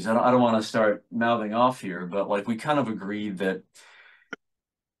 geez, I don't want to start mouthing off here, but like we kind of agreed that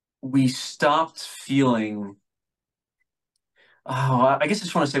we stopped feeling, I guess I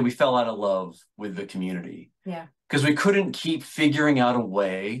just want to say we fell out of love with the community. Yeah. Because we couldn't keep figuring out a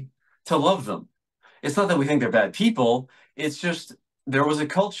way to love them. It's not that we think they're bad people. It's just there was a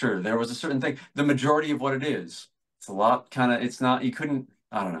culture. There was a certain thing. The majority of what it is. It's a lot kind of, it's not, you couldn't,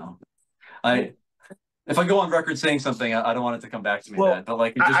 I don't know. If I go on record saying something, I don't want it to come back to me bad, but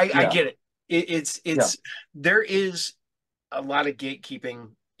like, I get it. It's there is a lot of gatekeeping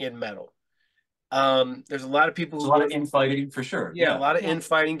in metal. There's a lot of people. There's a lot of infighting for sure. Yeah, a lot of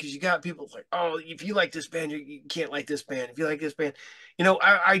infighting because you got people like, oh, if you like this band, you can't like this band. If you like this band, you know,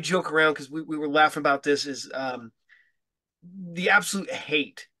 I joke around because we were laughing about this is the absolute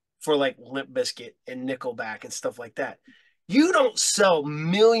hate for like Limp Bizkit and Nickelback and stuff like that. You don't sell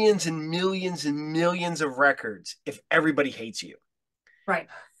millions and millions and millions of records if everybody hates you. Right.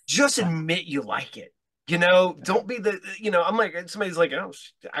 Just admit you like it. You know, don't be you know, I'm like, somebody's like, oh,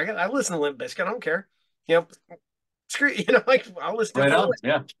 I listen to Limp Bizkit. I don't care. You know, screw, you know, like I'll listen to it.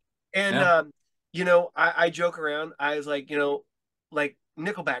 Yeah. And you know, I joke around. I was like, you know, like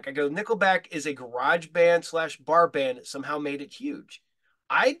Nickelback. I go, Nickelback is a garage band slash bar band that somehow made it huge.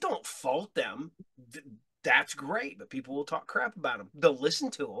 I don't fault them. That's great, but people will talk crap about them. They'll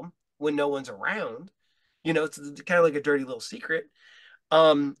listen to them when no one's around. You know, it's kind of like a dirty little secret.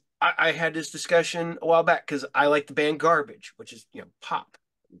 I had this discussion a while back because I like the band Garbage, which is, you know, pop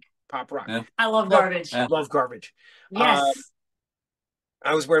rock. Yeah. I love Garbage. Love Garbage. Yes.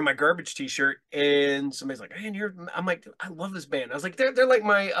 I was wearing my Garbage t-shirt and somebody's like, "Hey, I'm like, I love this band." I was like, they're like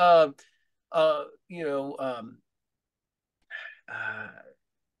my you know, uh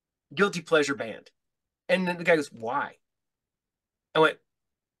guilty pleasure band. And then the guy goes, "Why?" I went,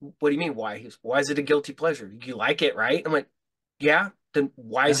 "What do you mean why?" He goes, "Why is it a guilty pleasure? You like it, right?" I'm like, "Yeah." Then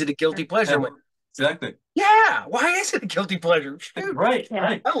why is it a guilty pleasure? I'm like, exactly. Yeah, why is it a guilty pleasure? Dude, right.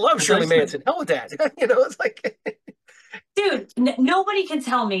 I love Shirley Manson. Hell with that. You know, it's like dude, nobody can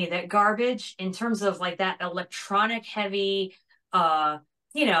tell me that Garbage, in terms of like that electronic heavy,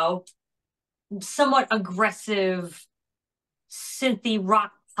 you know, somewhat aggressive synthy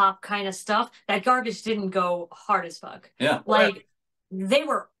rock pop kind of stuff, that Garbage didn't go hard as fuck. Yeah. Like they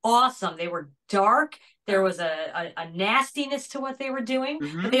were awesome. They were dark. There was a nastiness to what they were doing,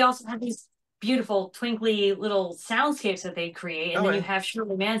 but they also had these beautiful twinkly little soundscapes that they create. And then you have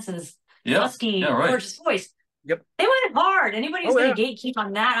Shirley Manson's husky, gorgeous voice. Yep. They went hard. Anybody who's going to gatekeep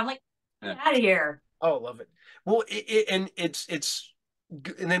on that, I'm like, get out of here. Oh, love it. Well, and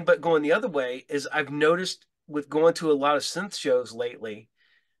then, but going the other way is I've noticed with going to a lot of synth shows lately,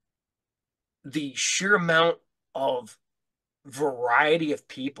 the sheer amount of variety of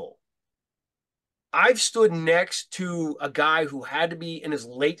people. I've stood next to a guy who had to be in his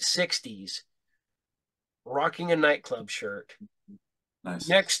late 60s rocking a nightclub shirt. Nice.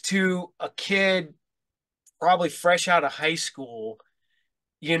 Next to a kid probably fresh out of high school,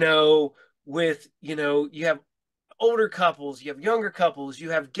 you know, with, you know, you have older couples, you have younger couples,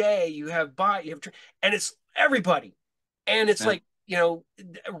 you have gay, you have bi, you have, and it's everybody. And it's like, you know,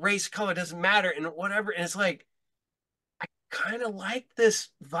 race, color doesn't matter and whatever. And it's like, I kind of like this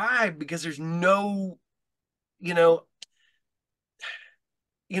vibe because there's no, you know,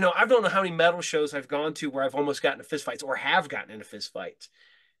 I don't know how many metal shows I've gone to where I've almost gotten into fistfights or have gotten into fistfights.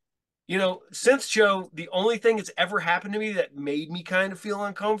 You know, synth show, the only thing that's ever happened to me that made me kind of feel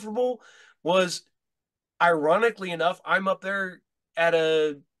uncomfortable was, ironically enough, I'm up there at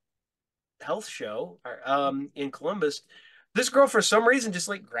a health show in Columbus. This girl, for some reason, just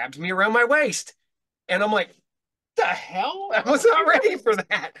like grabs me around my waist. And I'm like, the hell? I was not ready for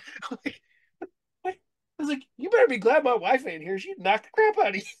that. I'm like, what? I was like, you better be glad my wife ain't here. She'd knock the crap out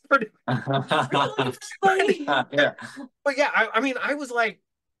of you for yeah. But yeah, I mean, I was like,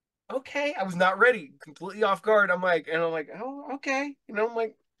 okay, I was not ready, completely off guard. I'm like, oh, okay. You know, I'm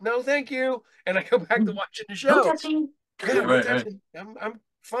like, no, thank you. And I go back to watching the show. No touching. Yeah, no touching. I'm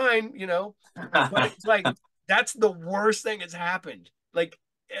fine, you know. But it's like, that's the worst thing that's happened. Like,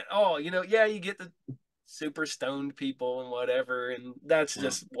 at all, you know, yeah, you get the super stoned people and whatever, and that's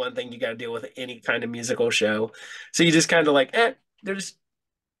just one thing you got to deal with any kind of musical show. So you just kind of like, they're just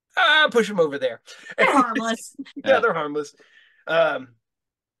push them over there. They're harmless. Yeah, they're harmless. And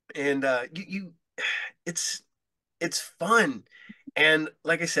it's fun. And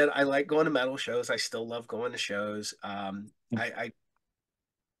like I said, I like going to metal shows. I still love going to shows. I've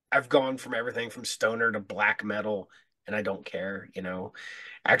gone from everything from stoner to black metal, and I don't care, you know.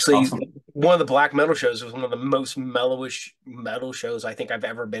 Actually, one of the black metal shows was one of the most mellowish metal shows I think I've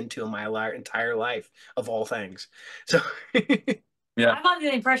ever been to in my entire life, of all things. So yeah, I'm under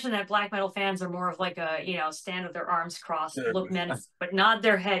the impression that black metal fans are more of like a, you know, stand with their arms crossed, look menaced, but nod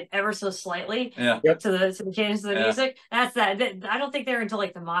their head ever so slightly to the cadence of the music. That's that. I don't think they're into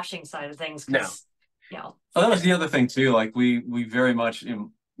like the moshing side of things. No. You know. Oh, that was the other thing too. Like we very much, you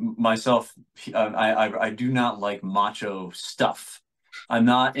know, myself, I do not like macho stuff. I'm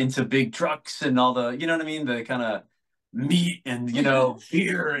not into big trucks and all the, you know what I mean? The kind of meat and, you know,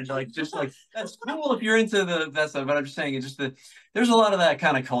 beer and like, just like, that's cool if you're into that stuff. But I'm just saying, it's just that there's a lot of that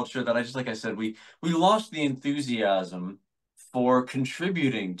kind of culture that like I said, we lost the enthusiasm for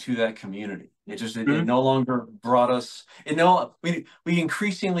contributing to that community. It just, it no longer brought us, we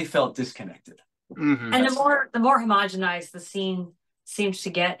increasingly felt disconnected. And the more homogenized the scene seems to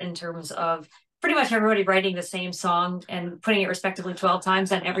get in terms of pretty much everybody writing the same song and putting it respectively 12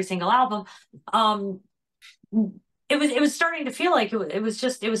 times on every single album, it was starting to feel like it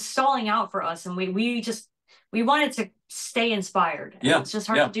was stalling out for us, and we wanted to stay inspired. Yeah, it's just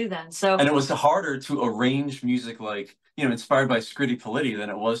hard to do then. So, and it was harder to arrange music like, you know, inspired by Scritti Politti than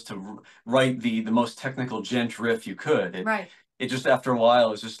it was to write the most technical djent riff you could. It just, after a while,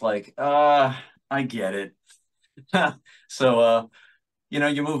 it was just like, I get it. So, you know,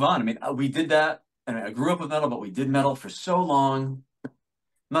 you move on. I mean, we did that. I mean, I grew up with metal, but we did metal for so long. I'm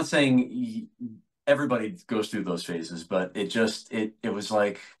not saying everybody goes through those phases, but it was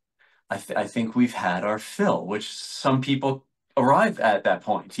like, I think we've had our fill, which some people arrive at that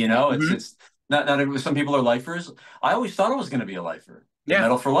point, you know, it's not some people are lifers. I always thought I was going to be a lifer,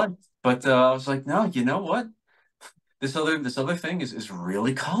 metal for life. But I was like, no, you know what? This other thing is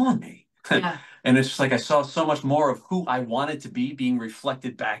really calling me. Yeah. And it's just like I saw so much more of who I wanted to be being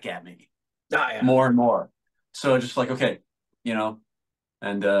reflected back at me. More and more. So just like, okay, you know,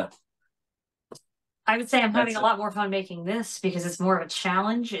 and I would say I'm having a lot more fun making this because it's more of a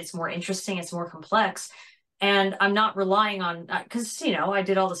challenge. It's more interesting. It's more complex. And I'm not relying on, because, you know, I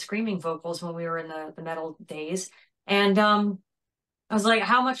did all the screaming vocals when we were in the metal days. And I was like,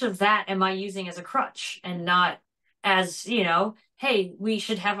 how much of that am I using as a crutch and not as, you know, hey, we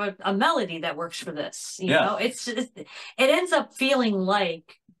should have a melody that works for this. You know, it ends up feeling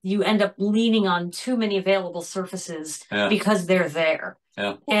like you end up leaning on too many available surfaces because they're there.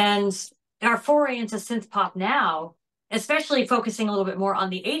 Yeah. And our foray into synth pop now, especially focusing a little bit more on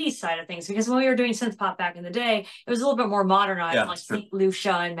the 80s side of things, because when we were doing synth pop back in the day, it was a little bit more modernized, like Saint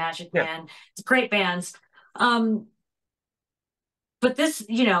Lucia and Magic Man. It's great bands. But this,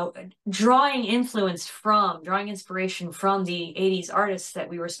 you know, drawing inspiration from the 80s artists that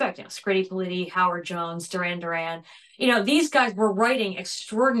we respect, you know, Scritti Politti, Howard Jones, Duran Duran, you know, these guys were writing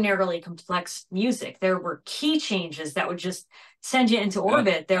extraordinarily complex music. There were key changes that would just send you into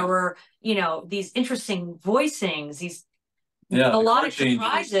orbit. There were, you know, these interesting voicings, these melodic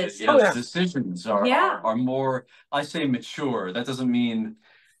surprises. Decisions are more, I say, mature. That doesn't mean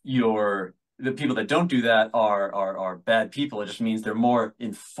the people that don't do that are bad people. It just means they're more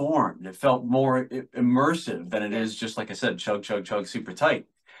informed. It felt more immersive than it is just, like I said, chug, chug, chug, super tight.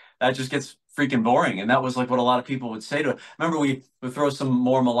 That just gets freaking boring. And that was like what a lot of people would say to it. Remember, we would throw some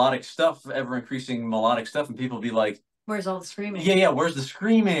more melodic stuff, ever increasing melodic stuff, and people would be like, where's all the screaming? Yeah, where's the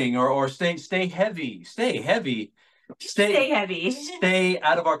screaming? Or stay heavy. Stay heavy. Stay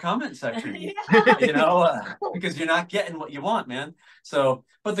out of our comment section, you know, because you're not getting what you want, man. So,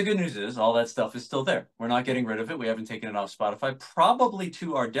 but the good news is all that stuff is still there. We're not getting rid of it. We haven't taken it off Spotify, probably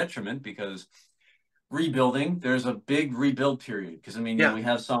to our detriment, because rebuilding, there's a big rebuild period. Because I mean, you know, we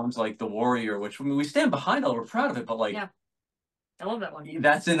have songs like The Warrior, which, I mean, we stand behind all, we're proud of it, but like, I love that one.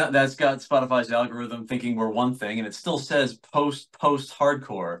 That's got Spotify's algorithm thinking we're one thing, and it still says post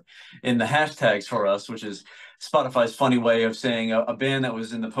hardcore in the hashtags for us, which is Spotify's funny way of saying a band that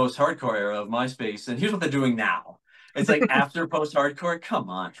was in the post hardcore era of MySpace. And here's what they're doing now. It's like after post hardcore. Come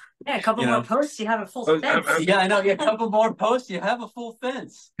on. Yeah, a couple more posts, you have a full fence. Yeah, I know. Yeah, a couple more posts, you have a full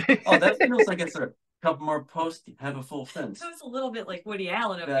fence. Oh, that feels like it's a couple more posts, you have a full fence. It was a little bit like Woody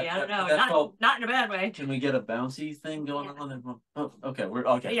Allen of me. I don't know. Not in a bad way. Can we get a bouncy thing going on? Oh, okay, we're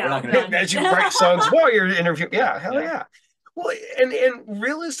okay. Yeah, we're not gonna as you write songs while you're interviewing. Yeah, hell yeah. Well, and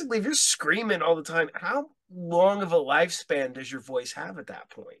realistically, if you're screaming all the time, how long of a lifespan does your voice have at that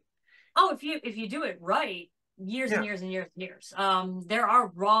point? Oh, if you do it right, years and years and years and years. There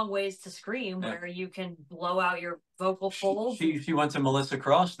are wrong ways to scream where you can blow out your vocal folds. She went to Melissa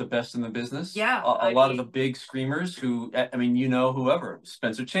Cross, the best in the business. Yeah, a lot of the big screamers who, I mean, you know, whoever,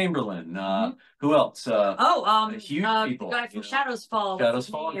 Spencer Chamberlain, who else? Huge people. The guy from Shadows Fall. Shadows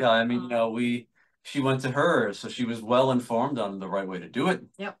Fall guy. I mean, you know, she went to her, so she was well informed on the right way to do it.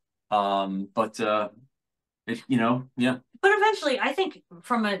 Yep. But you know, But eventually, I think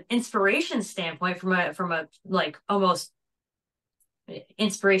from an inspiration standpoint, from a like almost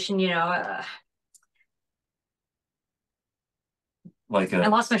inspiration, you know, like I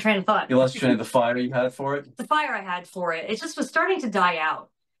lost my train of thought. You lost your train of the fire you had for it? The fire I had for it. It just was starting to die out.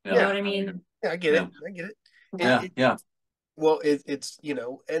 You know what I mean? Yeah, I get it. I get it. Yeah. Well, it's you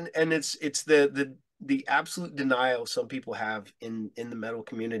know, and it's the absolute denial some people have in the metal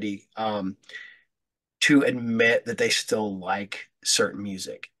community to admit that they still like certain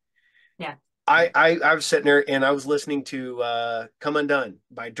music. Yeah. I was sitting there and I was listening to Come Undone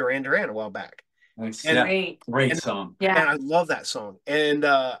by Duran Duran a while back. Great song. Yeah. And I love that song. And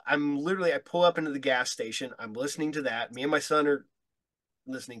I pull up into the gas station. I'm listening to that. Me and my son are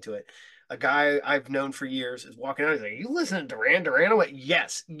listening to it. A guy I've known for years is walking out. He's like, "You listening to Duran Duran?" I went,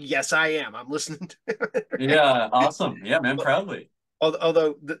 yes, I am. I'm listening to it. Yeah, awesome. Yeah, man, proudly.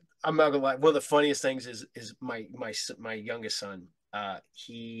 Although I'm not gonna lie, one of the funniest things is my youngest son.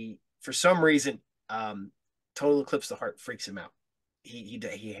 He, for some reason, Total Eclipse of the Heart freaks him out.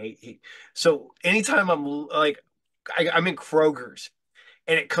 So anytime I'm like, I'm in Kroger's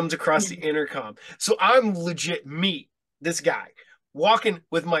and it comes across the intercom. So I'm legit this guy walking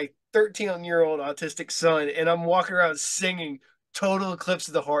with my 13-year-old autistic son, and I'm walking around singing Total Eclipse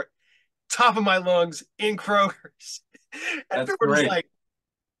of the Heart, top of my lungs in Kroger's. That's Everyone's great. like,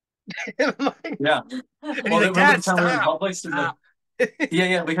 and I'm like, yeah. And Well, he's like, remember Dad, the time we were in stop, public? stop.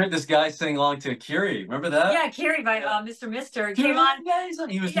 Yeah, we heard this guy sing along to Curie. Remember that? Yeah, Curie by Mr. Mister came on.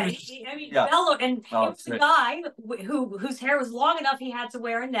 He was, bellowed, and it was great. a guy whose hair was long enough he had to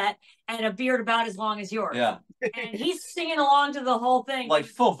wear a net and a beard about as long as yours. Yeah. And he's singing along to the whole thing. Like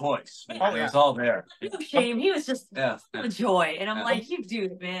full voice. Man. Oh, It was all there. No shame. He was just full of joy. And I'm like, you do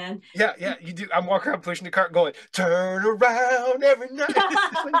it, man. Yeah, you do. I'm walking around pushing the cart going, turn around every night.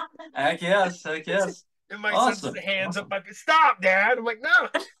 Heck yes, heck yes. And my son's hands up like, stop, Dad. I'm like, no.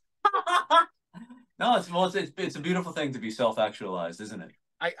 No, it's a beautiful thing to be self-actualized, isn't it?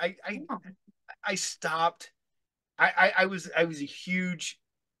 I stopped. I was a huge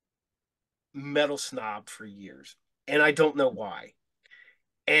metal snob for years, and I don't know why.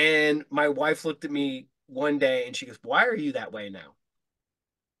 And my wife looked at me one day and she goes, why are you that way now?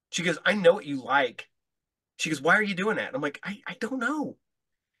 She goes, I know what you like. She goes, why are you doing that? And I'm like, I don't know.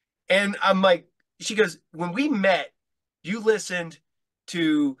 And I'm like, she goes, when we met, you listened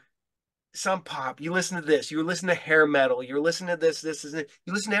to some pop, you listen to this, you were listening to hair metal, you were listening to this,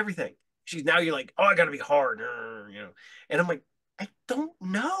 you listen to everything. Now you're like, oh, I gotta be hard, you know. And I'm like, I don't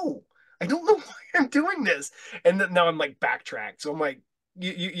know why I'm doing this. And then now I'm like backtracked. So I'm like,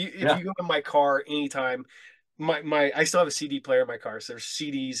 if you go in my car anytime, I still have a CD player in my car, so there's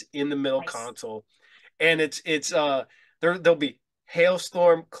CDs in the middle console, and there'll be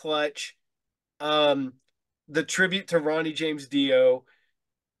Hailstorm, Clutch, the tribute to Ronnie James Dio.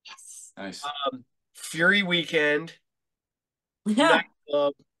 Yes. Nice. Fury Weekend. Yeah.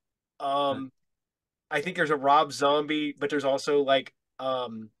 Nightclub. I think there's a Rob Zombie, but there's also like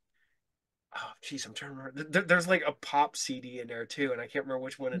oh geez, I'm trying to remember. There's like a pop CD in there too, and I can't remember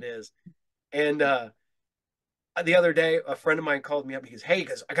which one it is. And the other day, a friend of mine called me up. He goes, hey,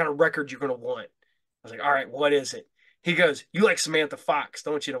 I got a record you're gonna want. I was like, all right, what is it? He goes, you like Samantha Fox,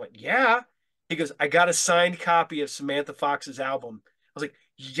 don't you? And I went, yeah. He goes, I got a signed copy of Samantha Fox's album. I was like,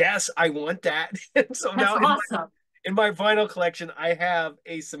 yes, I want that. And so that's now awesome. In my vinyl collection, I have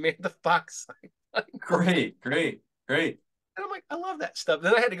a Samantha Fox signed. Great. And I'm like, I love that stuff.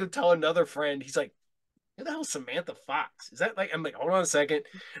 Then I had to go tell another friend. He's like, who the hell's Samantha Fox? Is that like, I'm like, hold on a second.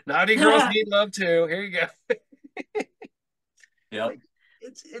 Naughty girls need love too. Here you go. Yeah. Like,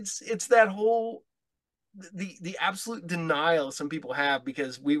 it's that whole the absolute denial some people have,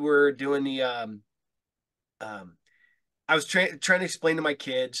 because we were doing the I was trying to explain to my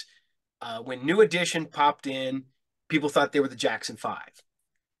kids when New Edition popped in, people thought they were the Jackson 5.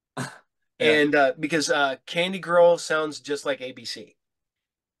 And because Candy Girl sounds just like ABC.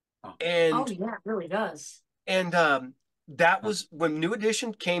 And yeah, it really does. And that was when New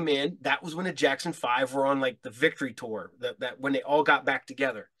Edition came in. That was when the Jackson 5 were on like the Victory Tour, that when they all got back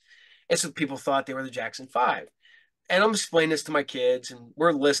together. And so people thought they were the Jackson 5. And I'm explaining this to my kids, and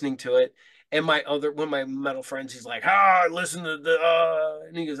we're listening to it. And one of my metal friends, he's like, listen to the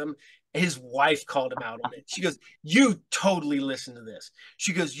and he goes, his wife called him out on it. She goes, you totally listen to this.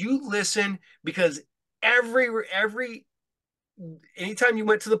 She goes, you listen because anytime you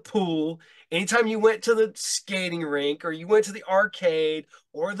went to the pool, anytime you went to the skating rink, or you went to the arcade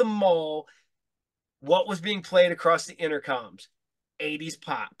or the mall, what was being played across the intercoms? 80s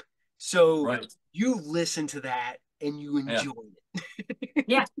pop. So you listen to that and you enjoy it.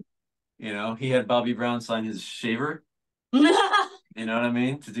 Yeah. You know, he had Bobby Brown sign his shaver. You know what I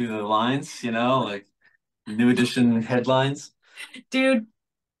mean? To do the lines, like New Edition headlines. Dude.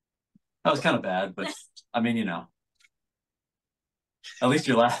 That was kind of bad, but I mean, at least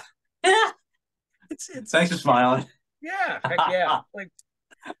you're laughing. Thanks for smiling. Yeah, heck yeah. Like,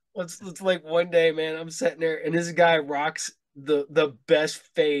 let's like one day, man, I'm sitting there and this guy rocks the best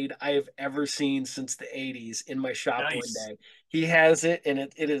fade I have ever seen since the 80s in my shop one day. He has it, and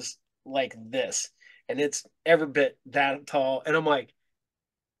it is like this, and it's every bit that tall. And I'm like,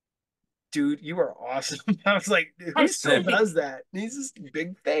 dude, you are awesome. I was like, who still does that? And he's this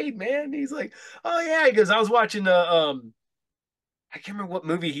big fade, man. And he's like, oh yeah. He goes, I was watching I can't remember what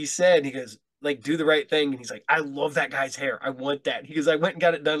movie he said. He goes, like, do the right thing. And he's like, I love that guy's hair. I want that. He goes, I went and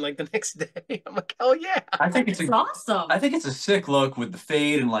got it done like the next day. I'm like, oh yeah. I think it's awesome. I think it's a sick look with the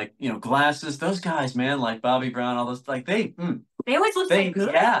fade and like, glasses. Those guys, man, like Bobby Brown, all those, like they always look so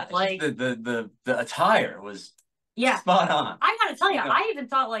good. Yeah. Like the attire was spot on. I gotta tell you, I even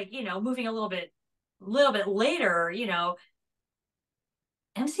thought like, moving a little bit later,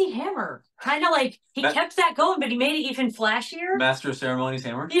 MC Hammer. Kind of like he kept that going, but he made it even flashier. Master of Ceremonies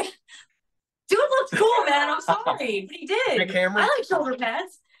Hammer? Yeah. Dude looks cool, man. I'm sorry, but he did. Mick Hammer? I like shoulder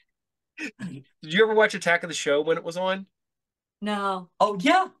pads. Did you ever watch Attack of the Show when it was on? No. Oh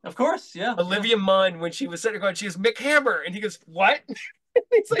yeah, of course, yeah. Olivia Munn, when she was sitting there going, she goes, Mick Hammer. And he goes, what?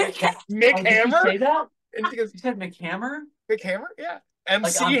 He's like, Mick Did she Hammer? say that? And she goes, You said McHammer? Mick Hammer? Yeah. Like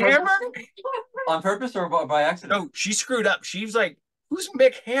MC on Hammer? purpose? On purpose or by accident? No, she screwed up. She's like, who's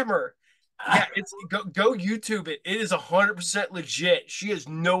Mick Hammer? Yeah, it's go YouTube it. It is 100% legit. She has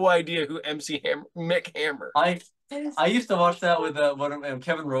no idea who MC Hammer, Mick Hammer. I used to watch that with when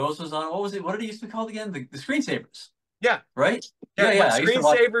Kevin Rose was on. What was it? What did it used to be called again? The Screensavers. Yeah. Right? Yeah. I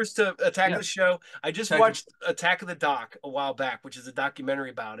Screensavers to Attack of the Show. I just watched Attack of the Doc a while back, which is a documentary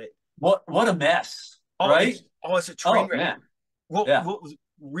about it. What a mess. Right? It's a train wreck. Man. What was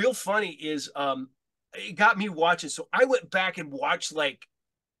real funny is it got me watching. So I went back and watched like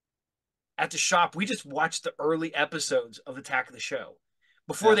at the shop, we just watched the early episodes of Attack of the Show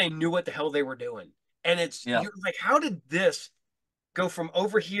before they knew what the hell they were doing. And you're like, how did this go from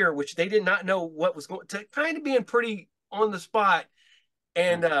over here, which they did not know what was going to kind of being pretty on the spot.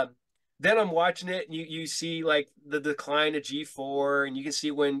 And then I'm watching it and you see like the decline of G4 and you can see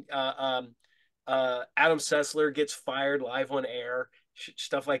when Adam Sessler gets fired live on air,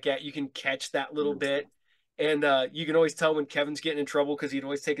 stuff like that. You can catch that little bit. And you can always tell when Kevin's getting in trouble because he'd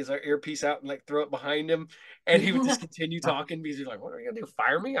always take his earpiece out and like throw it behind him, and he would just continue talking because he's like, "What are you gonna do?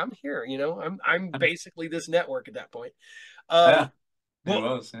 Fire me? I'm here. You know, I'm basically this network at that point."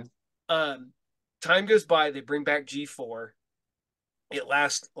 Time goes by. They bring back G4. It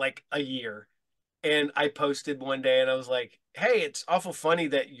lasts like a year, and I posted one day, and I was like, "Hey, it's awful funny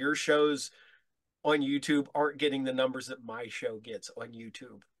that your shows on YouTube aren't getting the numbers that my show gets on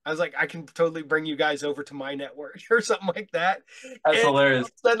YouTube." I was like, I can totally bring you guys over to my network or something like that. That's hilarious.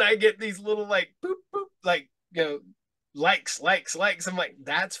 Then I get these little like boop boop like likes. I'm like,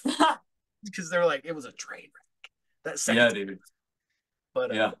 that's because they're like, it was a train wreck. Dude.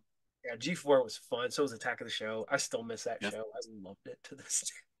 But yeah, G4 was fun. So was Attack of the Show. I still miss that show. I loved it to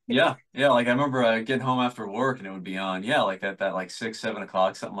this day. Yeah. Like I remember getting home after work and it would be on. Yeah, like at that like 6, 7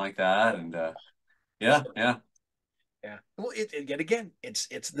 o'clock, something like that. And yeah. Well, yet again, it's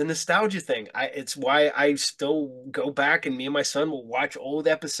the nostalgia thing. It's why I still go back and me and my son will watch old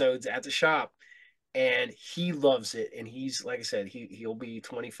episodes at the shop, and he loves it. And he's like I said, he'll be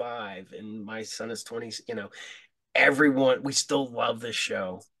 25, and my son is 20. You know, everyone we still love this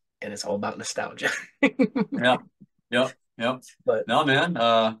show, and it's all about nostalgia. Yep. But no, man.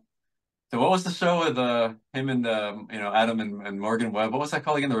 So what was the show with him and Adam and Morgan Webb? What was that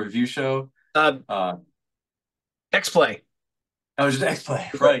called again? The review show. X-Play. Oh, just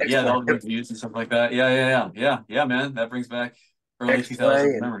X-Play, right? Yeah, all the reviews and stuff like that. Yeah, man. That brings back early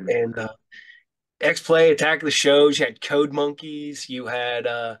 2000s memories. And X-Play, Attack of the Shows. You had Code Monkeys. You had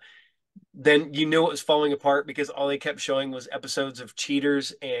then you knew it was falling apart because all they kept showing was episodes of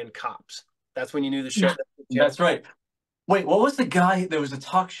cheaters and cops. That's when you knew the show. That's right. Wait, what was the guy? There was a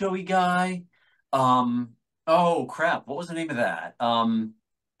talk showy guy. Oh crap! What was the name of that?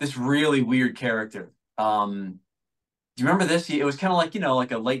 This really weird character. Do you remember this? It was kind of like,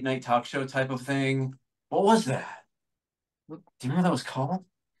 like a late night talk show type of thing. What was that? Do you remember what that was called?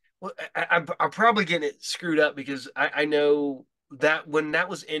 Well, I'm probably getting it screwed up because I know that when that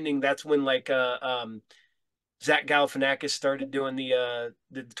was ending, that's when like Zach Galifianakis started doing the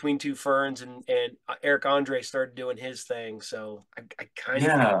Between Two Ferns and Eric Andre started doing his thing. So I kind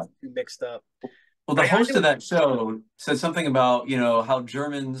of mixed up. Well, the host of that show said something about, how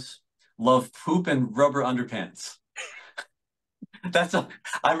Germans love poop and rubber underpants. That's the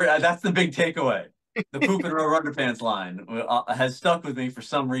big takeaway. The poop and rubber underpants line has stuck with me for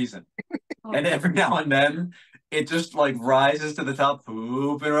some reason. And every now and then, it just like rises to the top.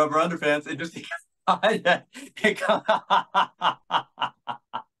 Poop and rubber underpants. It just I've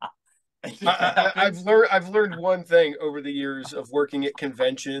learned one thing over the years of working at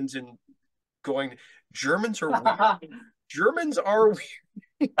conventions and going. Germans are weird. Germans are weird.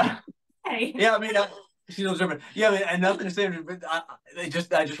 Yeah, I mean, she knows German. Yeah, I mean, and nothing to say. But I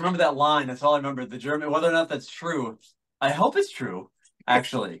just remember that line. That's all I remember. The German, whether or not that's true, I hope it's true.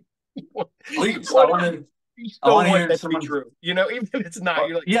 Actually, please, I want to hear someone true. Even if it's not,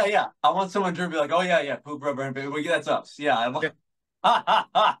 you're like, yeah. I want someone to be like, oh yeah, poop rubber and baby. That's us. Yeah, I want.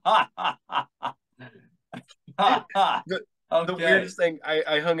 The weirdest thing,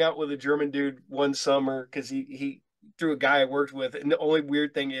 I hung out with a German dude one summer because he through a guy I worked with, and the only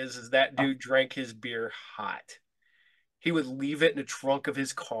weird thing is that dude drank his beer hot. He would leave it in the trunk of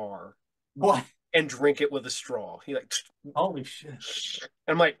his car. What? And drink it with a straw. He like, holy shit! And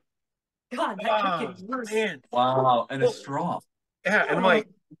I'm like, God, that could get worse. Man. Wow, and a straw. Yeah, and I'm like,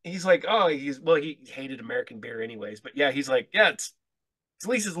 he hated American beer anyways, but yeah, he's like, yeah, it's At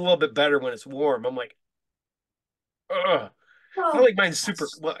least it's a little bit better when it's warm. I'm like, ugh. I Oh, like mine super.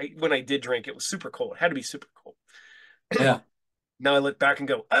 Well, when I did drink, it was super cold. It had to be super cold. Yeah. Now I look back and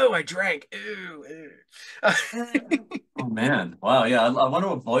go, oh, I drank. Ew, ew. Oh man. Wow. Yeah. I wonder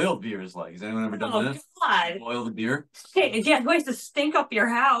what boiled beer is like. Has anyone ever done oh this? God. Boiled beer? Okay, yeah, ways to stink up your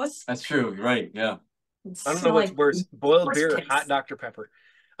house. That's true. You're right. Yeah. I don't know what's Like worse, boiled horse beer or hot piss. Dr. Pepper.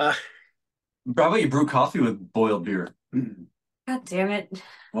 Uh, Probably you brew coffee with boiled beer. God damn it.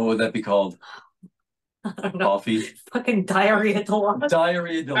 What would that be called? I don't know. Coffee. Fucking diarrhea deluxe.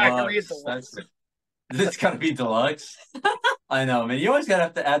 Diarrhea Diarrhea deluxe. deluxe. It's gotta be deluxe. I know, man. You always gotta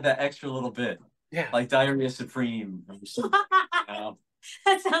have to add that extra little bit. Yeah. Like diarrhea supreme.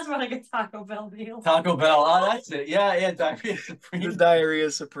 That sounds more like a Taco Bell deal. Taco Bell. Oh, that's it. Yeah, yeah. Diarrhea The supreme.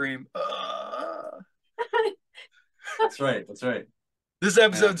 diarrhea supreme. That's right. That's right. This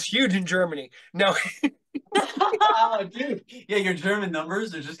episode's huge in Germany. No. Oh, dude. Yeah, your German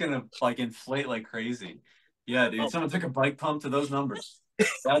numbers are just gonna like inflate like crazy. Yeah, dude. Someone took a bike pump to those numbers.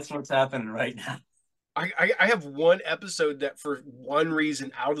 That's what's happening right now. I have one episode that for one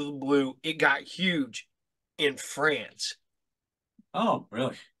reason out of the blue, it got huge in France. Oh,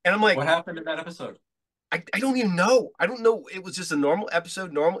 really? And I'm like, what happened in that episode? I don't even know. I don't know. It was just a normal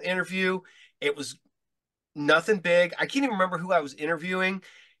episode, normal interview. It was nothing big. I can't even remember who I was interviewing.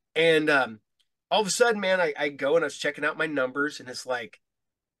 And all of a sudden, man, I go and I was checking out my numbers, and it's like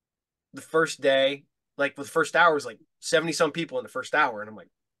the first day, like the first hour was like 70 some people in the first hour. And I'm like,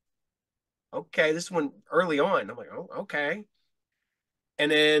 okay, this one early on. I'm like, oh, okay. And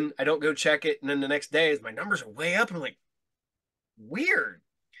then I don't go check it. And then the next day is my numbers are way up. And I'm like, weird.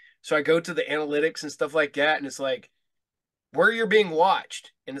 So I go to the analytics and stuff like that. And it's like, where you're being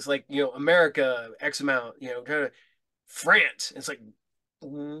watched. And it's like, America, X amount, kind of France. And it's like,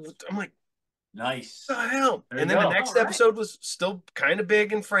 I'm like, nice. what the hell? There And you then go. the next episode was still kind of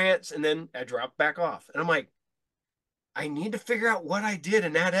big in France. And then I dropped back off. And I'm like, I need to figure out what I did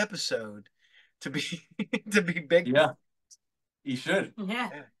in that episode to be to be big. Yeah, you should. Yeah.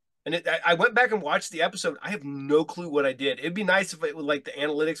 And I went back and watched the episode. I have no clue what I did. It'd be nice if it would like the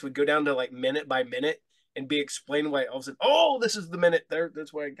analytics would go down to like minute by minute and be explained why all of a sudden, oh, this is the minute there.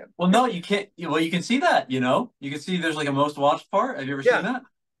 That's why I got. Well, no, you can't. Well, you can see that. You can see there's like a most watched part. Have you ever seen that?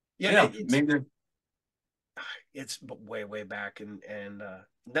 Yeah, maybe. It's way way back, and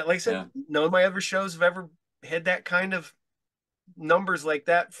that, like I said, none of my other shows have ever had that kind of numbers like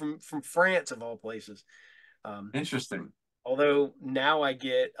that from France of all places. Interesting. Although now I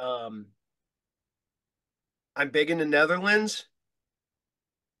get I'm big in the Netherlands,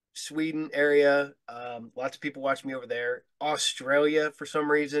 Sweden area. Lots of people watch me over there. Australia for some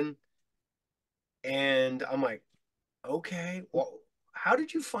reason. And I'm like, okay, well, how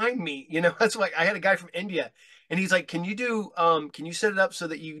did you find me? That's like I had a guy from India and he's like, can you set it up so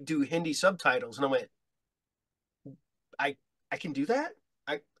that you do Hindi subtitles? And I went, I can do that.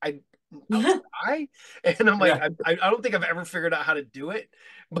 I'll try. And I'm like, I don't think I've ever figured out how to do it.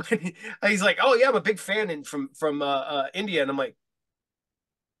 But he's like, oh yeah, I'm a big fan from India. And I'm like,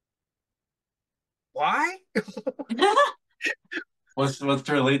 why? What's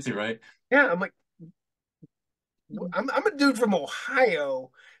to relate to, right? Yeah, I'm like, I'm a dude from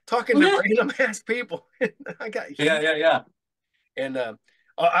Ohio talking to random ass people. I got yeah. And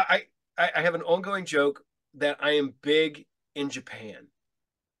I have an ongoing joke that I am big in Japan.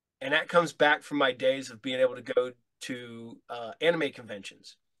 And that comes back from my days of being able to go to anime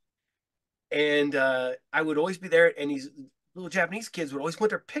conventions. And I would always be there, and these little Japanese kids would always want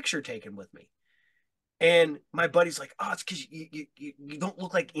their picture taken with me. And my buddy's like, oh, it's because you don't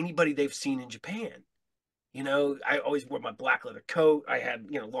look like anybody they've seen in Japan. I always wore my black leather coat. I had,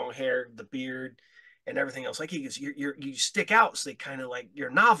 long hair, the beard, and everything else. Like he goes, you stick out, so they kind of like you're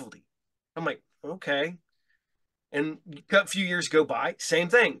novelty. I'm like, okay. And a few years go by, same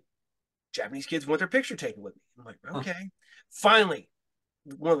thing. Japanese kids want their picture taken with me. I'm like, okay. Huh. Finally,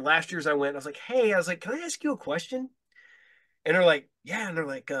 one of the last years I went, I was like, hey, can I ask you a question? And they're like, yeah. And they're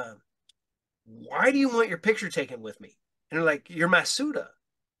like, why do you want your picture taken with me? And they're like, you're Masuda.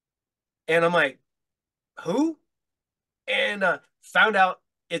 And I'm like, who? And found out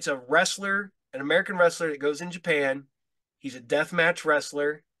it's a wrestler, an American wrestler that goes in Japan. He's a deathmatch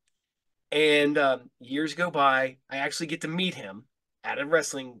wrestler. And years go by, I actually get to meet him at a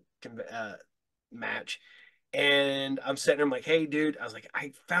wrestling match. And I'm sitting there, I'm like, hey, dude, I was like,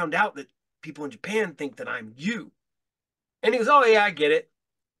 I found out that people in Japan think that I'm you. And he goes, oh, yeah, I get it.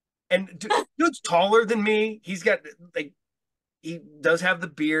 And dude's taller than me. He's got, like, he does have the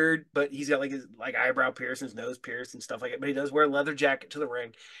beard, but he's got, like, his eyebrow pierced and his nose pierced and stuff like that. But he does wear a leather jacket to the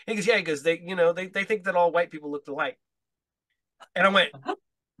ring. And he goes, yeah, they think that all white people look alike. And I went,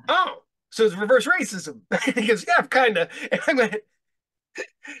 oh, so it's reverse racism. He goes, yeah, kind of. And I went,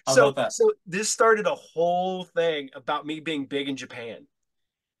 How about that? so this started a whole thing about me being big in Japan.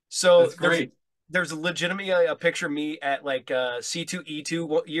 So That's great. there's a legitimately a picture of me at like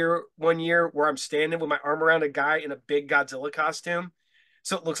C2E2 one year where I'm standing with my arm around a guy in a big Godzilla costume.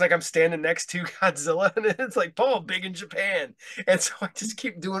 So it looks like I'm standing next to Godzilla, and it's like Paul, big in Japan. And so I just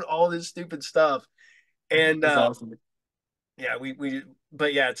keep doing all this stupid stuff. And That's awesome. yeah,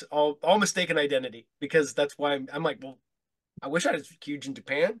 but yeah, it's all mistaken identity because that's why I'm like, well, I wish I was huge in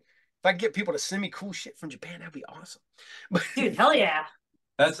Japan. If I could get people to send me cool shit from Japan, that'd be awesome. Dude, hell yeah.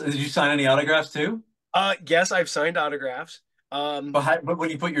 Did you sign any autographs too? Yes, I've signed autographs. But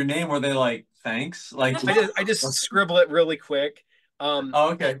when you put your name, were they like, thanks? Like, I just scribble it really quick.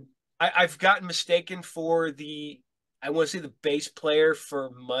 Oh, okay. I've gotten mistaken for I want to say the bass player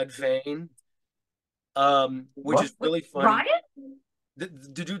for Mudvayne, which is really funny. Ryan?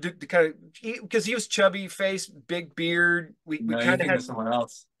 The kind of because he was chubby face, big beard. We kind of had someone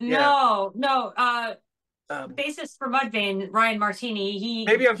else. No, bassist for Mudvayne, Ryan Martini.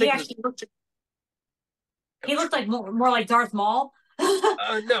 Maybe I'm thinking he looked like more like Darth Maul.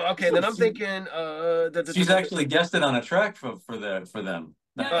 No, okay, then I'm thinking she's actually guested on a track for them.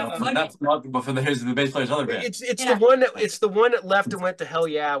 Not but for the bass player's other band. It's the one that left and went to Hell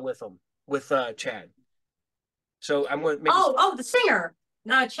Yeah with them with Chad. So I'm going to make the singer.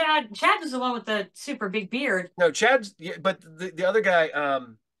 No, Chad was the one with the super big beard. No, Chad's but the other guy, I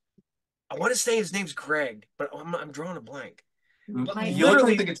want to say his name's Greg, but I'm drawing a blank. He looks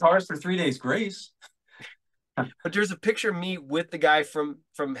like the guitarist for 3 Days Grace. But there's a picture of me with the guy from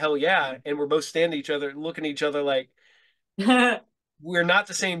Hell Yeah, and we're both standing at each other, looking at each other like we're not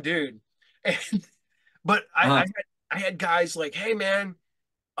the same dude. But I had guys like, hey man,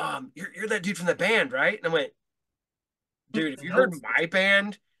 you're that dude from the band, right? And I went, dude, if you heard my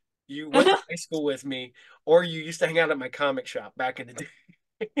band, you went to high school with me, or you used to hang out at my comic shop back in the day.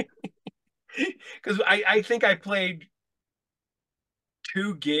 Because I think I played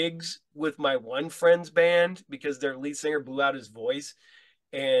 2 gigs with my one friend's band because their lead singer blew out his voice,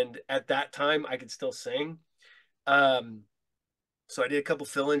 and at that time I could still sing. So I did a couple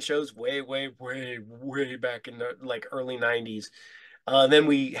fill-in shows way back in the like early 90s. Then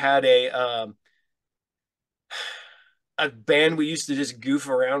we had a band we used to just goof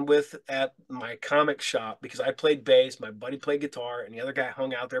around with at my comic shop because I played bass, my buddy played guitar, and the other guy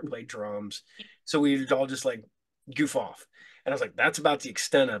hung out there, played drums. So we would all just like goof off. And I was like, that's about the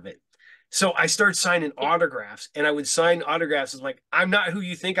extent of it. So I started signing autographs, and I would sign autographs as like, I'm not who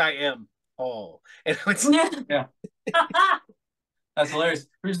you think I am, Paul. And I would yeah. That's hilarious.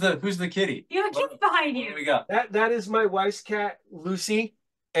 Who's the kitty? You have a kitty behind you. What do we got? That is my wife's cat, Lucy,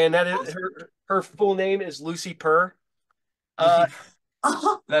 and that is her full name is Lucy Purr.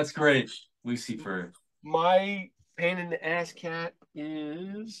 That's great, Lucy Purr. My pain in the ass cat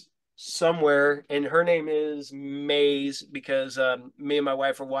is somewhere, and her name is Maze because me and my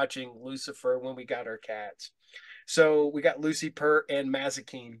wife were watching Lucifer when we got our cats. So we got Lucy Purr and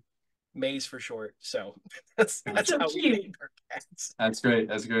Mazikeen, Maze for short. So that's so how cute. we named our cats. That's great.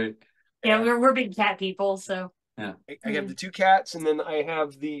 That's great. Yeah, we're big cat people, so yeah. I have the 2 cats, and then I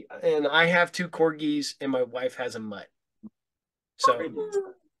have 2 corgis, and my wife has a mutt. So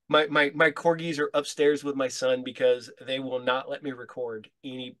my corgis are upstairs with my son because they will not let me record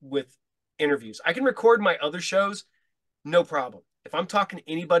with interviews. I can record my other shows, no problem. If I'm talking to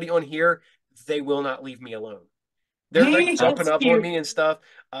anybody on here, they will not leave me alone. They're like jumping up on me and stuff.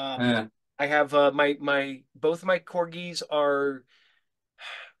 I have both my corgis are,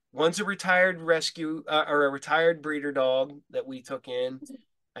 one's a retired rescue or a retired breeder dog that we took in.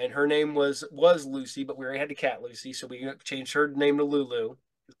 And her name was Lucy, but we already had the cat Lucy, so we changed her name to Lulu.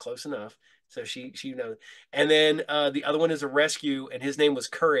 Close enough. So she knows. And then the other one is a rescue, and his name was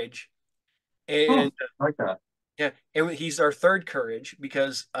Courage. And I like that. Yeah, and he's our 3rd Courage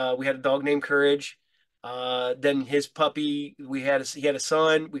because we had a dog named Courage. Then his puppy, he had a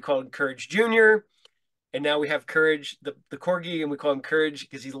son. We called him Courage Jr. And now we have Courage, the corgi, and we call him Courage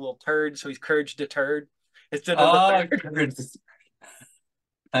because he's a little turd, so he's Courage the Turd instead of the turd.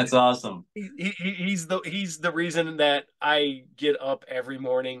 That's awesome. He's the reason that I get up every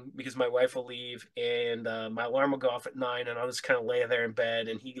morning because my wife will leave and my alarm will go off at 9, and I'll just kind of lay there in bed,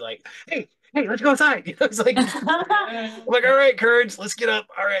 and he like, hey, let's go outside. It's like, I'm like, all right, Courage, let's get up.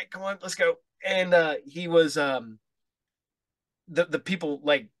 All right, come on, let's go. And he was the people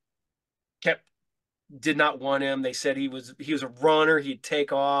like did not want him. They said he was a runner. He'd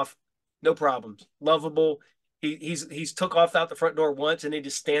take off, no problems, lovable. He's took off out the front door once, and he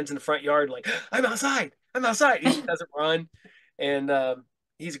just stands in the front yard like, I'm outside. He doesn't run, and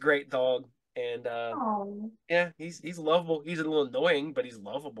he's a great dog. And yeah, he's lovable. He's a little annoying, but he's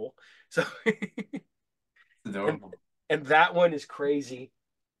lovable. So Adorable. And that one is crazy.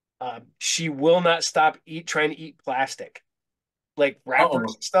 She will not stop trying to eat plastic, like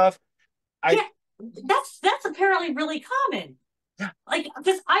wrappers and stuff. Yeah, that's apparently really common. Yeah. Like,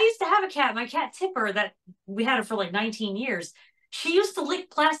 because I used to have a cat, my cat Tipper, that we had her for like 19 years. She used to lick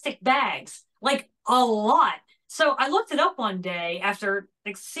plastic bags, like a lot. So I looked it up one day after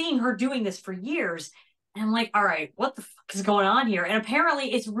like seeing her doing this for years. And I'm like, all right, what the fuck is going on here? And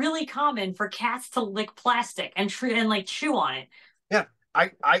apparently it's really common for cats to lick plastic and like chew on it. Yeah.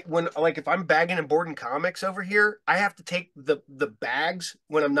 When like if I'm bagging and boarding comics over here, I have to take the bags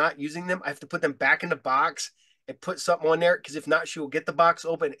when I'm not using them. I have to put them back in the box and put something on there because if not, she will get the box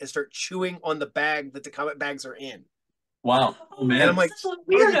open and start chewing on the bag that the comic bags are in. Wow. Oh, man. And I'm like,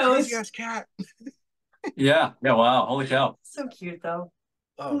 weirdos. Crazy ass cat. Yeah. Wow. Holy cow. So cute though.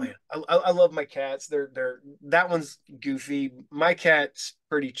 Oh man, I love my cats. That one's goofy. My cat's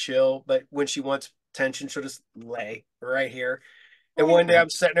pretty chill, but when she wants attention, she'll just lay right here. And one day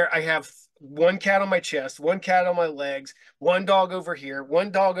I'm sitting there, I have one cat on my chest, one cat on my legs, one dog over here,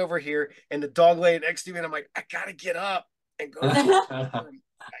 one dog over here, and the dog laying next to me. And I'm like, I gotta get up and go. I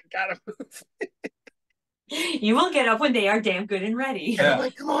gotta move. You will get up when they are damn good and ready. And I'm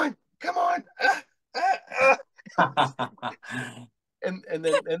like, come on. And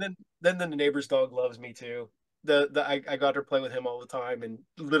then the neighbor's dog loves me too. I got to play with him all the time, and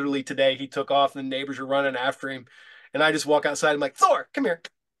literally today he took off, and the neighbors are running after him, and I just walk outside. I'm like, Thor, come here,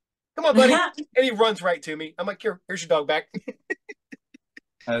 come on, buddy, and he runs right to me. I'm like, here's your dog back.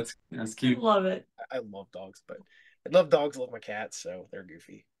 That's cute. Love it. I love dogs, but I love dogs, love my cats, so they're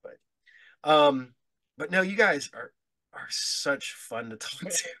goofy. But no, you guys are such fun to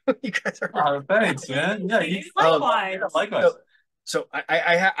talk to. You guys are. Oh, thanks, man. Yeah, likewise. Likewise. So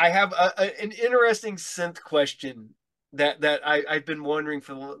I have an interesting synth question that I've been wondering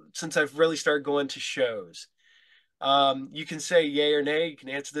since I've really started going to shows. You can say yay or nay. You can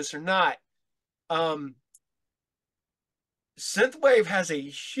answer this or not. Synthwave has a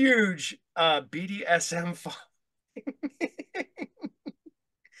huge BDSM following.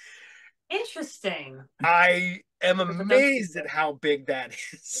 Interesting. I am amazed at how big that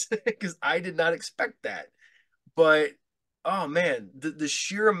is because I did not expect that. But oh man, the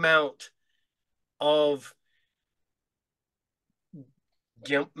sheer amount of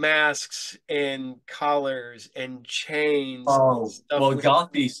gimp masks and collars and chains. Oh, well,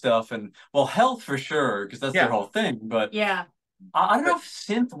 gothy stuff and health for sure because that's their whole thing. But yeah, I don't know if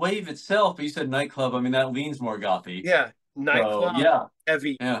synthwave itself. But you said nightclub. I mean, that leans more gothy. Yeah, nightclub. So,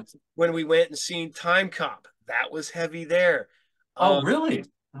 heavy. Yeah. When we went and seen Time Cop, that was heavy there. Oh, really?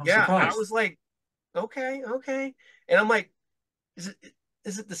 Yeah, surprised. I was like, okay, and I'm like, is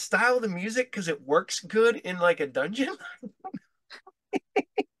it the style of the music because it works good in like a dungeon?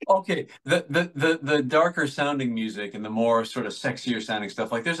 Okay, the darker sounding music and the more sort of sexier sounding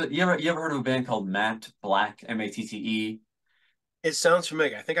stuff. Like you ever heard of a band called Matte Black, Matte? It sounds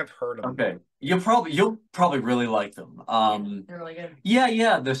familiar. I think I've heard of them. Okay, you'll probably really like them. They're really good.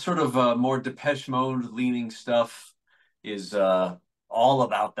 Yeah, the sort of more Depeche Mode leaning stuff is all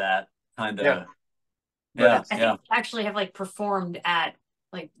about that kind of. I think actually have like performed at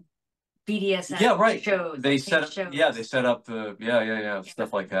like BDSM shows. They set up the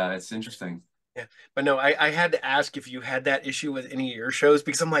stuff like that. It's interesting. Yeah, but no, I had to ask if you had that issue with any of your shows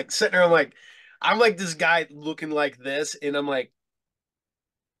because I'm like sitting there, I'm like this guy looking like this, and I'm like,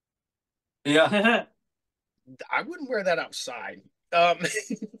 yeah, I wouldn't wear that outside. Not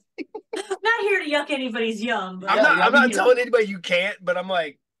here to yuck anybody's yum. I'm not telling anybody you can't, but I'm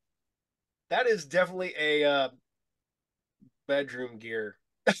like, that is definitely a bedroom gear.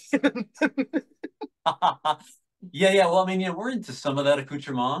 Yeah. Well, I mean, we're into some of that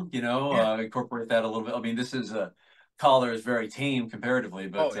accoutrement, incorporate that a little bit. I mean, this is a collar is very tame comparatively,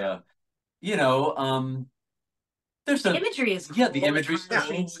 but there's the imagery is cool. The imagery stuff,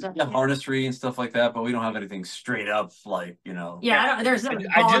 harnessry and stuff like that, but we don't have anything straight up like. Yeah, there's no.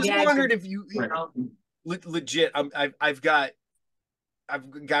 I just wondered if you legit. I've got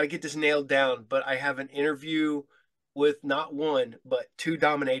to get this nailed down, but I have an interview with not one but two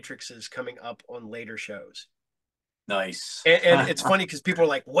dominatrixes coming up on later shows. Nice. And it's funny because people are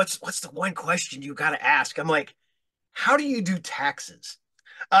like, "What's the one question you got to ask?" I'm like, "How do you do taxes?"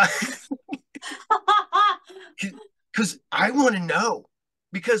 Because I want to know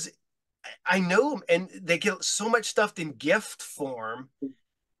because I know them and they get so much stuff in gift form,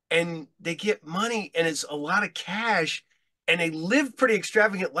 and they get money and it's a lot of cash, and they live pretty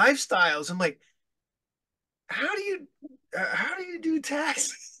extravagant lifestyles. I'm like, how do you how do you do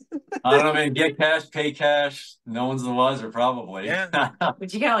taxes? I don't know, man. Get cash, pay cash. No one's the wiser, probably. Yeah.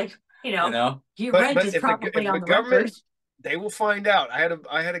 But you got like, your but rent is probably on the government, record. They will find out.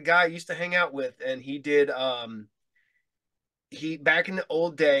 I had a guy I used to hang out with, and he did he back in the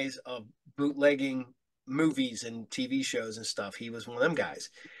old days of bootlegging movies and TV shows and stuff. He was one of them guys.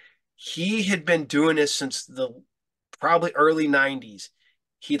 He had been doing this since the probably early 90s.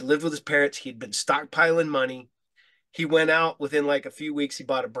 He'd lived with his parents. He'd been stockpiling money. He went out within like a few weeks. He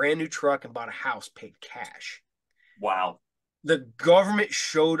bought a brand new truck and bought a house, paid cash. Wow. The government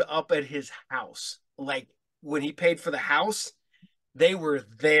showed up at his house. Like when he paid for the house, they were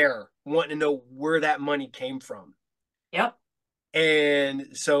there wanting to know where that money came from. Yep. And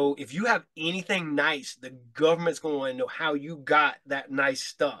so if you have anything nice, the government's going to want to know how you got that nice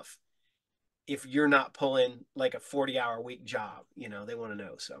stuff. If you're not pulling like a 40-hour week job, they want to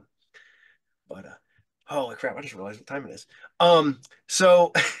know. So, but holy crap, I just realized what time it is.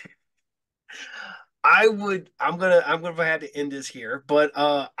 So I'm gonna if I had to end this here, but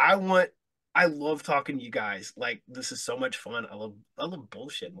I love talking to you guys. Like this is so much fun. I love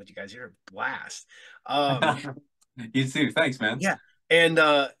bullshitting with you guys. You're a blast. You too. Thanks, man. Yeah. And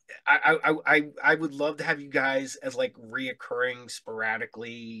I would love to have you guys as like reoccurring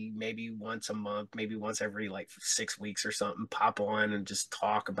sporadically, maybe once a month, maybe once every like 6 weeks or something, pop on and just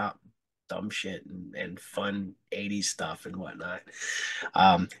talk about dumb shit and fun 80s stuff and whatnot.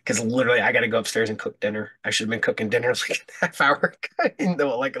 Because literally I got to go upstairs and cook dinner. I should have been cooking dinner like a half hour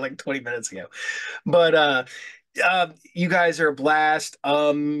ago, like 20 minutes ago. But you guys are a blast.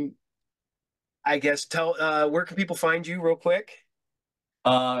 I guess where can people find you real quick?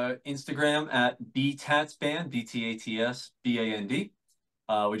 Instagram at btatsband, BTATSBAND.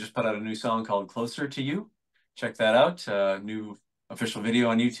 We just put out a new song called Closer to You. Check that out. New official video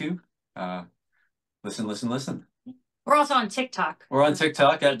on YouTube. Listen. We're also on TikTok. We're on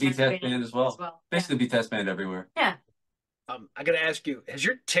TikTok at btatsband as well. Basically btatsband everywhere. Yeah. I gotta ask you, has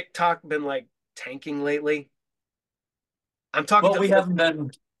your TikTok been like tanking lately? I'm talking. Well, we haven't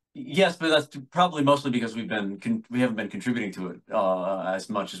been. Yes, but that's probably mostly because we haven't been contributing to it as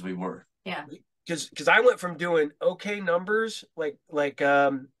much as we were. Yeah. Because I went from doing okay numbers and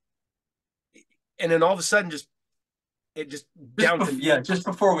then all of a sudden just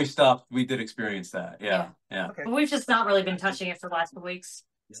before we stopped, we did experience that. Yeah. Okay. We've just not really been touching it for the last 2 weeks.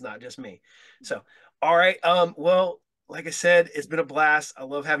 It's not just me. So, all right. Well, like I said, it's been a blast. I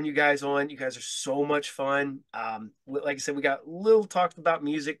love having you guys on. You guys are so much fun. Like I said, we got little talks about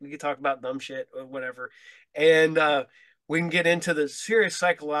music. We can talk about dumb shit or whatever. And we can get into the serious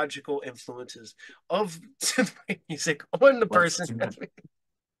psychological influences of music on the person.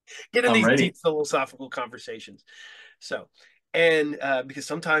 Get in these deep philosophical conversations. So, and because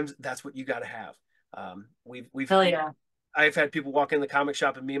sometimes that's what you got to have. We've Hell yeah. I've had people walk in the comic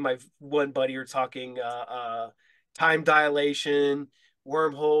shop and me and my one buddy are talking time dilation,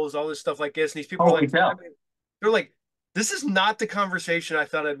 wormholes, all this stuff like this. And these people are like, they're like, this is not the conversation I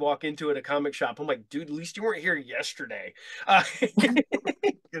thought I'd walk into at a comic shop. I'm like, dude, at least you weren't here yesterday.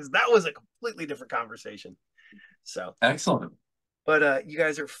 Because that was a completely different conversation. So excellent. But you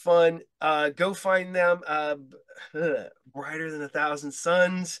guys are fun. Go find them. Brighter Than 1,000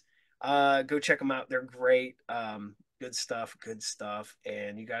 Suns. Go check them out. They're great. Good stuff.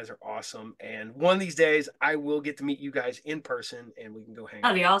 And you guys are awesome. And one of these days, I will get to meet you guys in person and we can go hang out.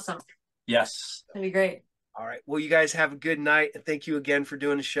 That'd be awesome. Yes. That'd be great. All right. Well, you guys have a good night. And thank you again for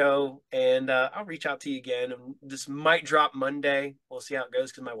doing the show. And I'll reach out to you again. And this might drop Monday. We'll see how it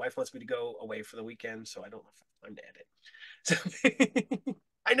goes because my wife wants me to go away for the weekend. So I don't have time to edit. So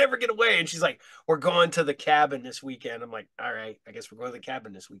I never get away. And she's like, we're going to the cabin this weekend. I'm like, all right, I guess we're going to the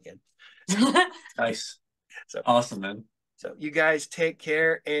cabin this weekend. Nice. So awesome, man. So you guys take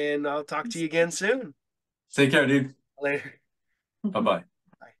care and I'll talk to you again soon. Take care, dude. Later. Bye-bye.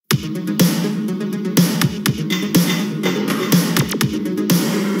 Bye.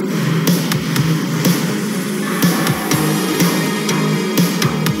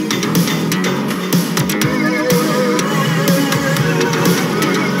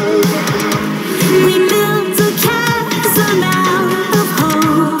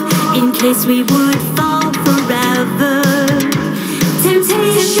 We